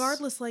but voice.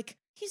 regardless, like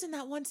he's in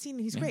that one scene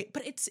and he's Yeah. great.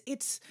 But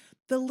it's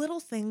the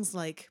little things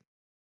like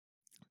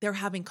they're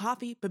having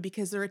coffee, but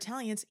because they're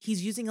Italians,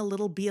 he's using a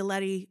little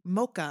Bialetti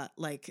mocha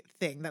like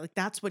thing. That like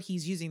that's what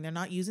he's using. They're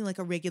not using like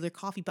a regular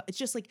coffee, but it's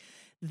just like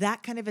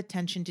that kind of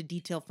attention to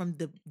detail from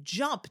the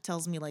jump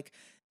tells me like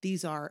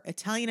these are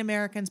Italian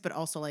Americans, but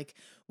also like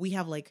we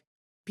have like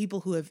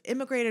people who have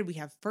immigrated, we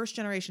have first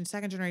generation,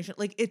 second generation.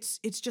 Like it's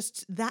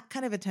just that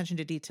kind of attention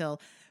to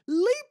detail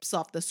leaps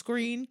off the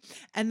screen.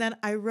 And then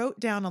I wrote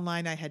down a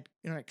line I had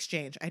in our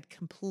exchange. I'd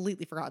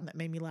completely forgotten that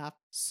made me laugh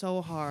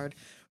so hard.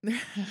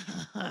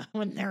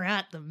 When they're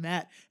at the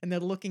Met and they're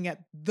looking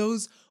at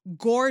those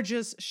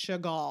gorgeous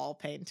Chagall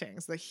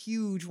paintings, the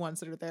huge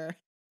ones that are there.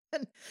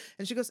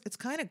 And she goes, it's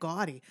kind of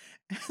gaudy.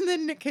 And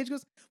then Nick Cage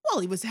goes, well,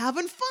 he was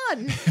having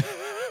fun.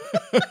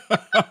 The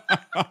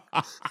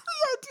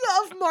idea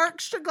of Mark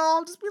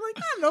Chagall just being like,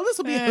 I don't know, this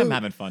will be a I'm hoot.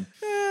 having fun.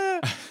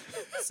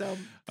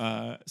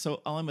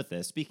 So I'll end with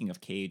this. Speaking of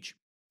Cage,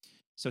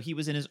 so he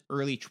was in his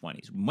early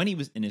 20s. When he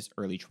was in his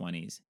early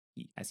 20s,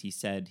 as he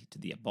said to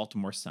the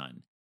Baltimore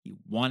Sun, he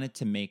wanted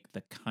to make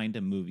the kind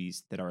of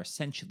movies that are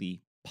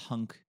essentially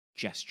punk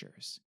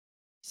gestures.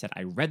 He said,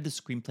 I read the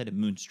screenplay to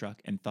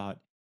Moonstruck and thought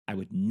I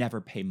would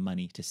never pay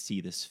money to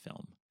see this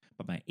film,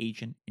 but my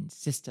agent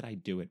insisted I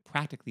do it,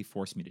 practically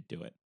forced me to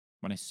do it.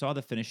 When I saw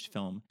the finished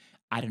film,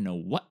 I didn't know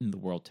what in the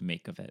world to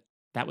make of it.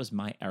 That was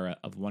my era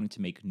of wanting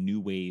to make new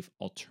wave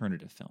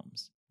alternative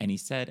films. And he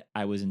said,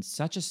 I was in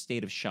such a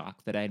state of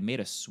shock that I had made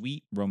a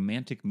sweet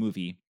romantic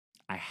movie.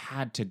 I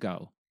had to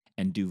go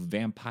and do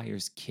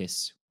Vampire's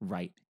Kiss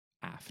right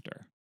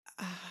after.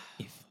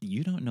 If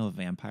you don't know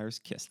Vampire's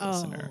Kiss,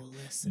 listener,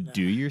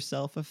 do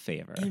yourself a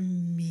favor.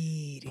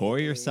 Immediately. Pour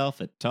yourself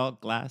a tall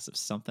glass of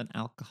something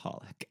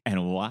alcoholic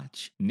and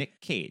watch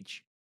Nick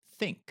Cage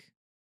think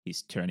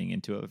he's turning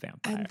into a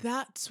vampire. And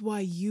that's why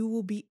you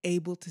will be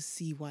able to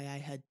see why I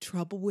had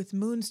trouble with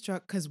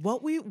Moonstruck. Because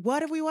what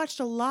have we watched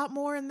a lot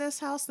more in this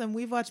house than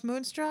we've watched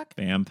Moonstruck?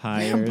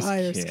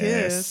 Vampire's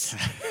Kiss.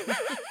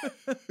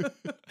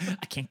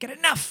 I can't get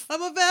enough.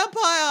 I'm a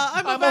vampire.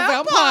 I'm a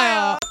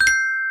vampire.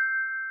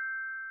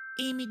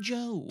 Amy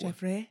Jo.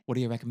 Jeffrey, what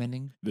are you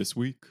recommending this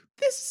week?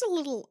 this is a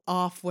little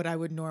off what I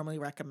would normally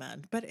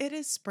recommend, but it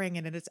is spring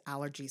and it is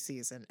allergy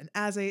season. And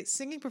as a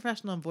singing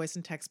professional and voice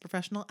and text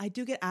professional, I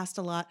do get asked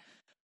a lot,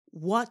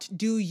 what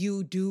do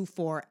you do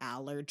for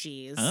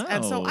allergies?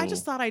 And so I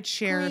just thought I'd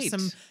share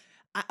some.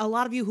 A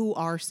lot of you who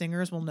are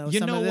singers will know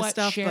some of this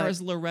stuff. Cher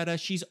is Loretta.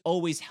 She's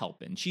always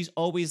helping. She's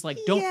always like,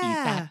 don't eat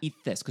that, eat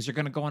this, because you're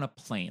going to go on a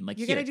plane. Like,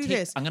 you're going to do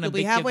this. I'm going to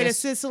be halfway to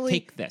Sicily.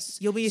 Take this.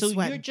 You'll be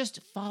sweating. You're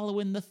just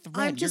following the thread.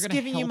 I'm just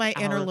giving you my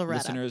inner Loretta.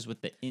 Listeners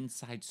with the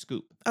inside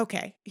scoop.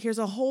 Okay, here's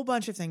a whole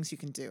bunch of things you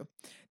can do.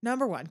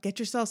 Number one, get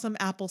yourself some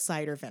apple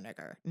cider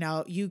vinegar.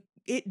 Now,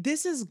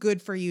 this is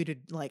good for you to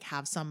like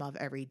have some of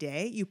every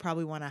day. You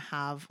probably want to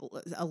have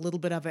a little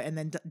bit of it and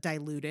then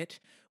dilute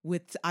it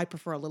with, I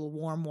prefer a little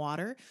warm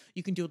water.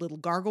 You can do a little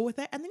gargle with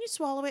it and then you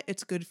swallow it.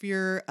 It's good for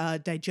your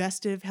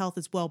digestive health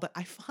as well. But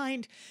I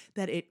find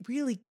that it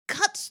really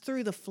cuts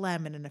through the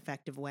phlegm in an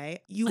effective way.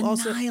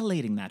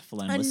 Annihilating that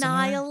phlegm.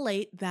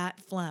 Annihilate that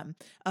phlegm.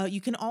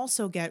 You can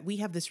also we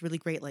have this really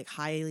great, like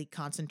highly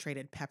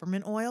concentrated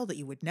peppermint oil that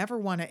you would never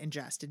want to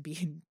ingest. It'd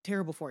be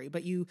terrible for you.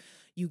 But you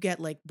get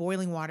like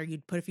boiling water.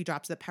 You'd put a few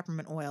drops of the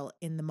peppermint oil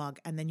in the mug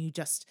and then you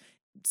just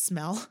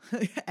smell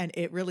and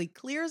it really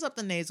clears up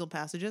the nasal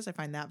passages. I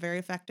find that very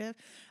effective.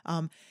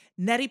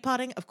 Neti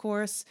potting, of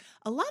course.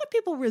 A lot of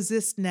people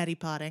resist neti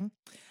potting,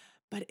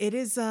 but it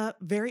is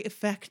very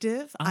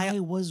effective.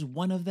 I was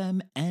one of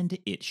them, and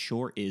it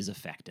sure is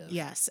effective.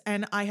 Yes,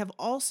 and I have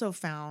also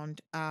found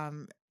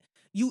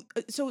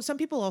so some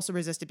people also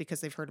resist it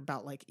because they've heard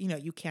about like,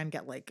 you can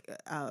get like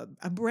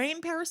a brain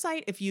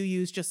parasite if you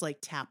use just like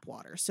tap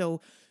water.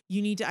 So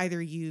you need to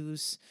either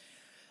use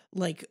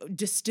like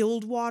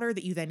distilled water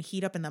that you then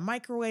heat up in the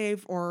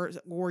microwave, or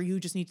you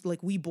just need to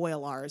like, we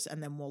boil ours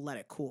and then we'll let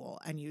it cool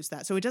and use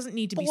that. So it doesn't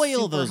need to be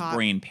boil super those hot.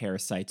 Brain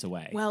parasites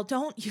away. Well,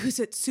 don't use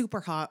it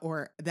super hot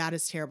or that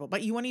is terrible,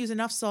 but you want to use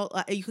enough salt.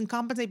 You can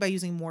compensate by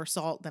using more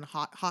salt than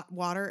hot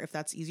water if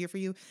that's easier for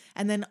you.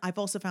 And then I've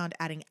also found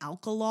adding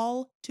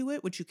alcohol to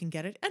it, which you can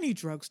get at any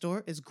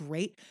drugstore, is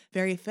great,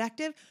 very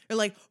effective. You're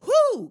like,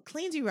 whoo,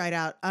 cleans you right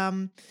out.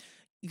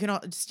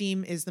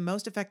 Steam is the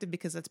most effective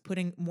because that's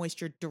putting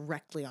moisture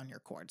directly on your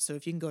cord. So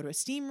if you can go to a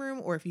steam room,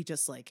 or if you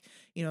just like,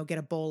 get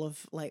a bowl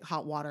of like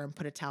hot water and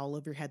put a towel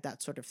over your head,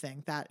 that sort of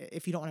thing. That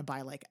if you don't want to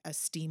buy like a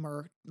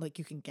steamer, like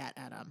you can get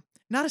at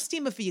not a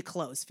steamer for your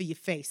clothes, for your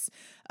face.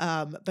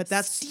 But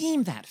that's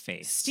steam that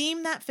face.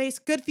 Steam that face.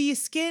 Good for your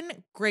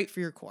skin. Great for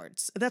your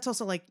cords. That's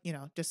also like,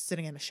 just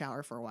sitting in a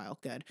shower for a while.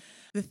 Good.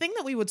 The thing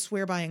that we would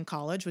swear by in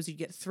college was you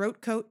get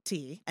throat coat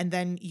tea and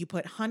then you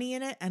put honey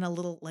in it and a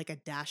little, like a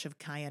dash of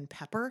cayenne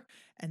pepper.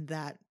 And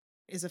that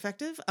is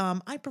effective.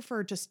 I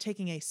prefer just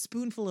taking a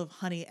spoonful of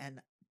honey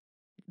and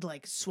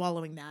like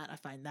swallowing that. I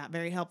find that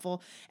very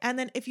helpful. And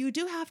then if you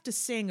do have to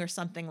sing or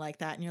something like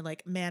that and you're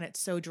like, man, it's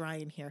so dry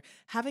in here,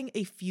 having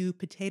a few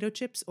potato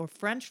chips or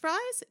French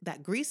fries,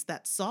 that grease,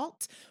 that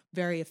salt,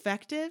 very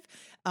effective.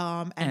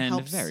 And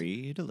helps,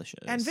 very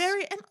delicious. And also,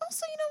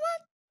 you know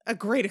what? a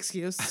great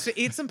excuse to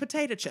eat some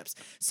potato chips.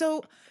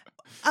 So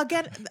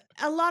again,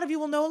 a lot of you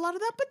will know a lot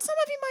of that, but some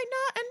of you might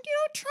not. And,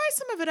 try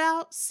some of it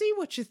out. See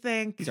what you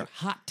think. These are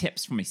hot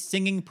tips from a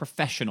singing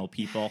professional,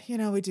 people.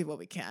 We do what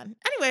we can.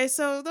 Anyway,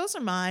 so those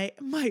are my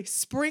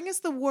spring is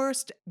the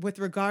worst with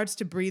regards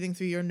to breathing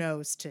through your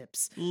nose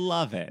tips.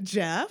 Love it.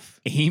 Jeff?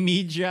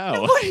 Amy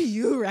Jo. What are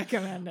you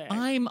recommending?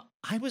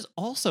 I was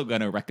also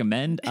going to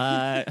recommend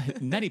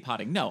neti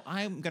potting. No,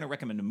 I'm going to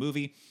recommend a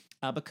movie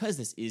because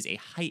this is a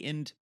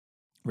heightened,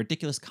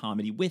 ridiculous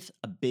comedy with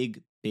a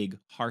big, big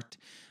heart.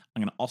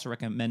 I'm going to also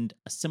recommend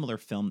a similar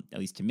film, at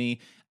least to me,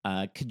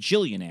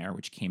 Kajillionaire,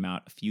 which came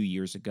out a few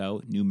years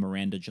ago, new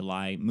Miranda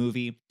July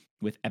movie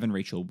with Evan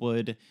Rachel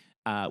Wood,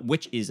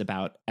 which is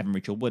about Evan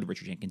Rachel Wood,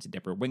 Richard Jenkins, and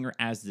Deborah Winger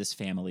as this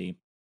family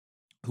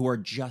who are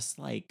just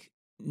like,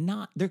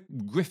 they're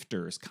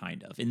grifters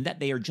kind of, in that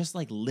they are just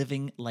like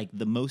living like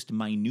the most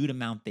minute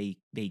amount they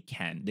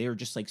can. They're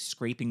just like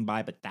scraping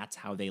by, but that's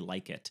how they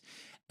like it.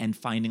 And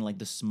finding like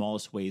the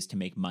smallest ways to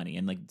make money,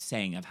 and like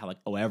saying of how like,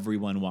 oh,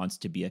 everyone wants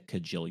to be a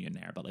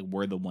kajillionaire, but like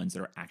we're the ones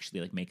that are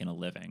actually like making a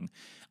living,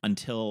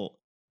 until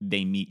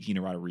they meet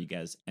Gina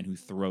Rodriguez, and who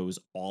throws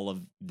all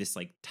of this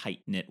like tight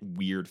knit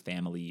weird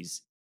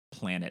family's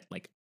planet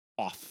like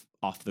off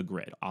the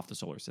grid, off the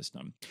solar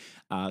system.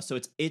 So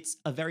it's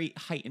a very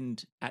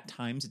heightened at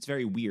times. It's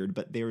very weird,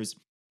 but there's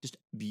just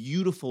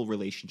beautiful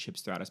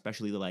relationships throughout,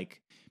 especially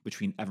like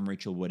between Evan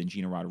Rachel Wood and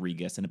Gina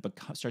Rodriguez, and it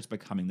starts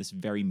becoming this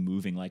very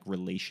moving like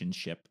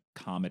relationship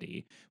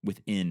comedy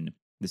within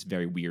this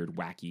very weird,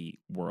 wacky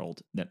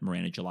world that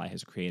Miranda July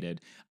has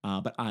created.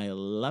 But I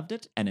loved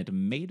it, and it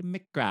made me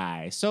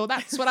cry. So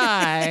that's what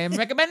I'm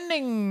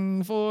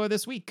recommending for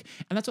this week,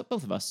 and that's what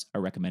both of us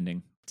are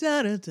recommending.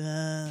 Da, da,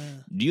 da.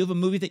 Do you have a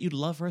movie that you'd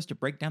love for us to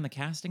break down the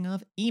casting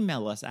of?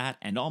 Email us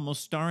at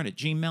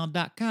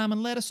andalmoststarring@gmail.com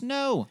and let us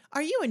know.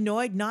 Are you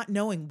annoyed not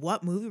knowing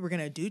what movie we're going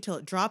to do till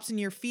it drops in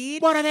your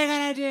feed? What are they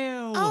going to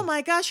do? Oh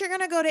my gosh, you're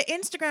going to go to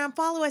Instagram,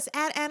 follow us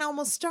at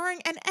 @andalmoststarring,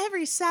 and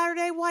every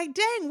Saturday, why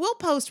dang, we'll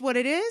post what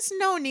it is.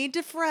 No need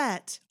to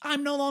fret.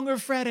 I'm no longer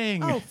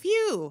fretting. Oh,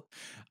 phew.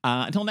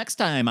 Until next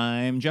time,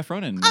 I'm Jeff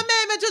Ronan. I'm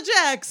Mitchell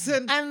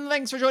Jackson. And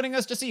thanks for joining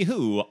us to see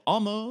who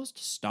almost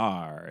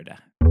starred.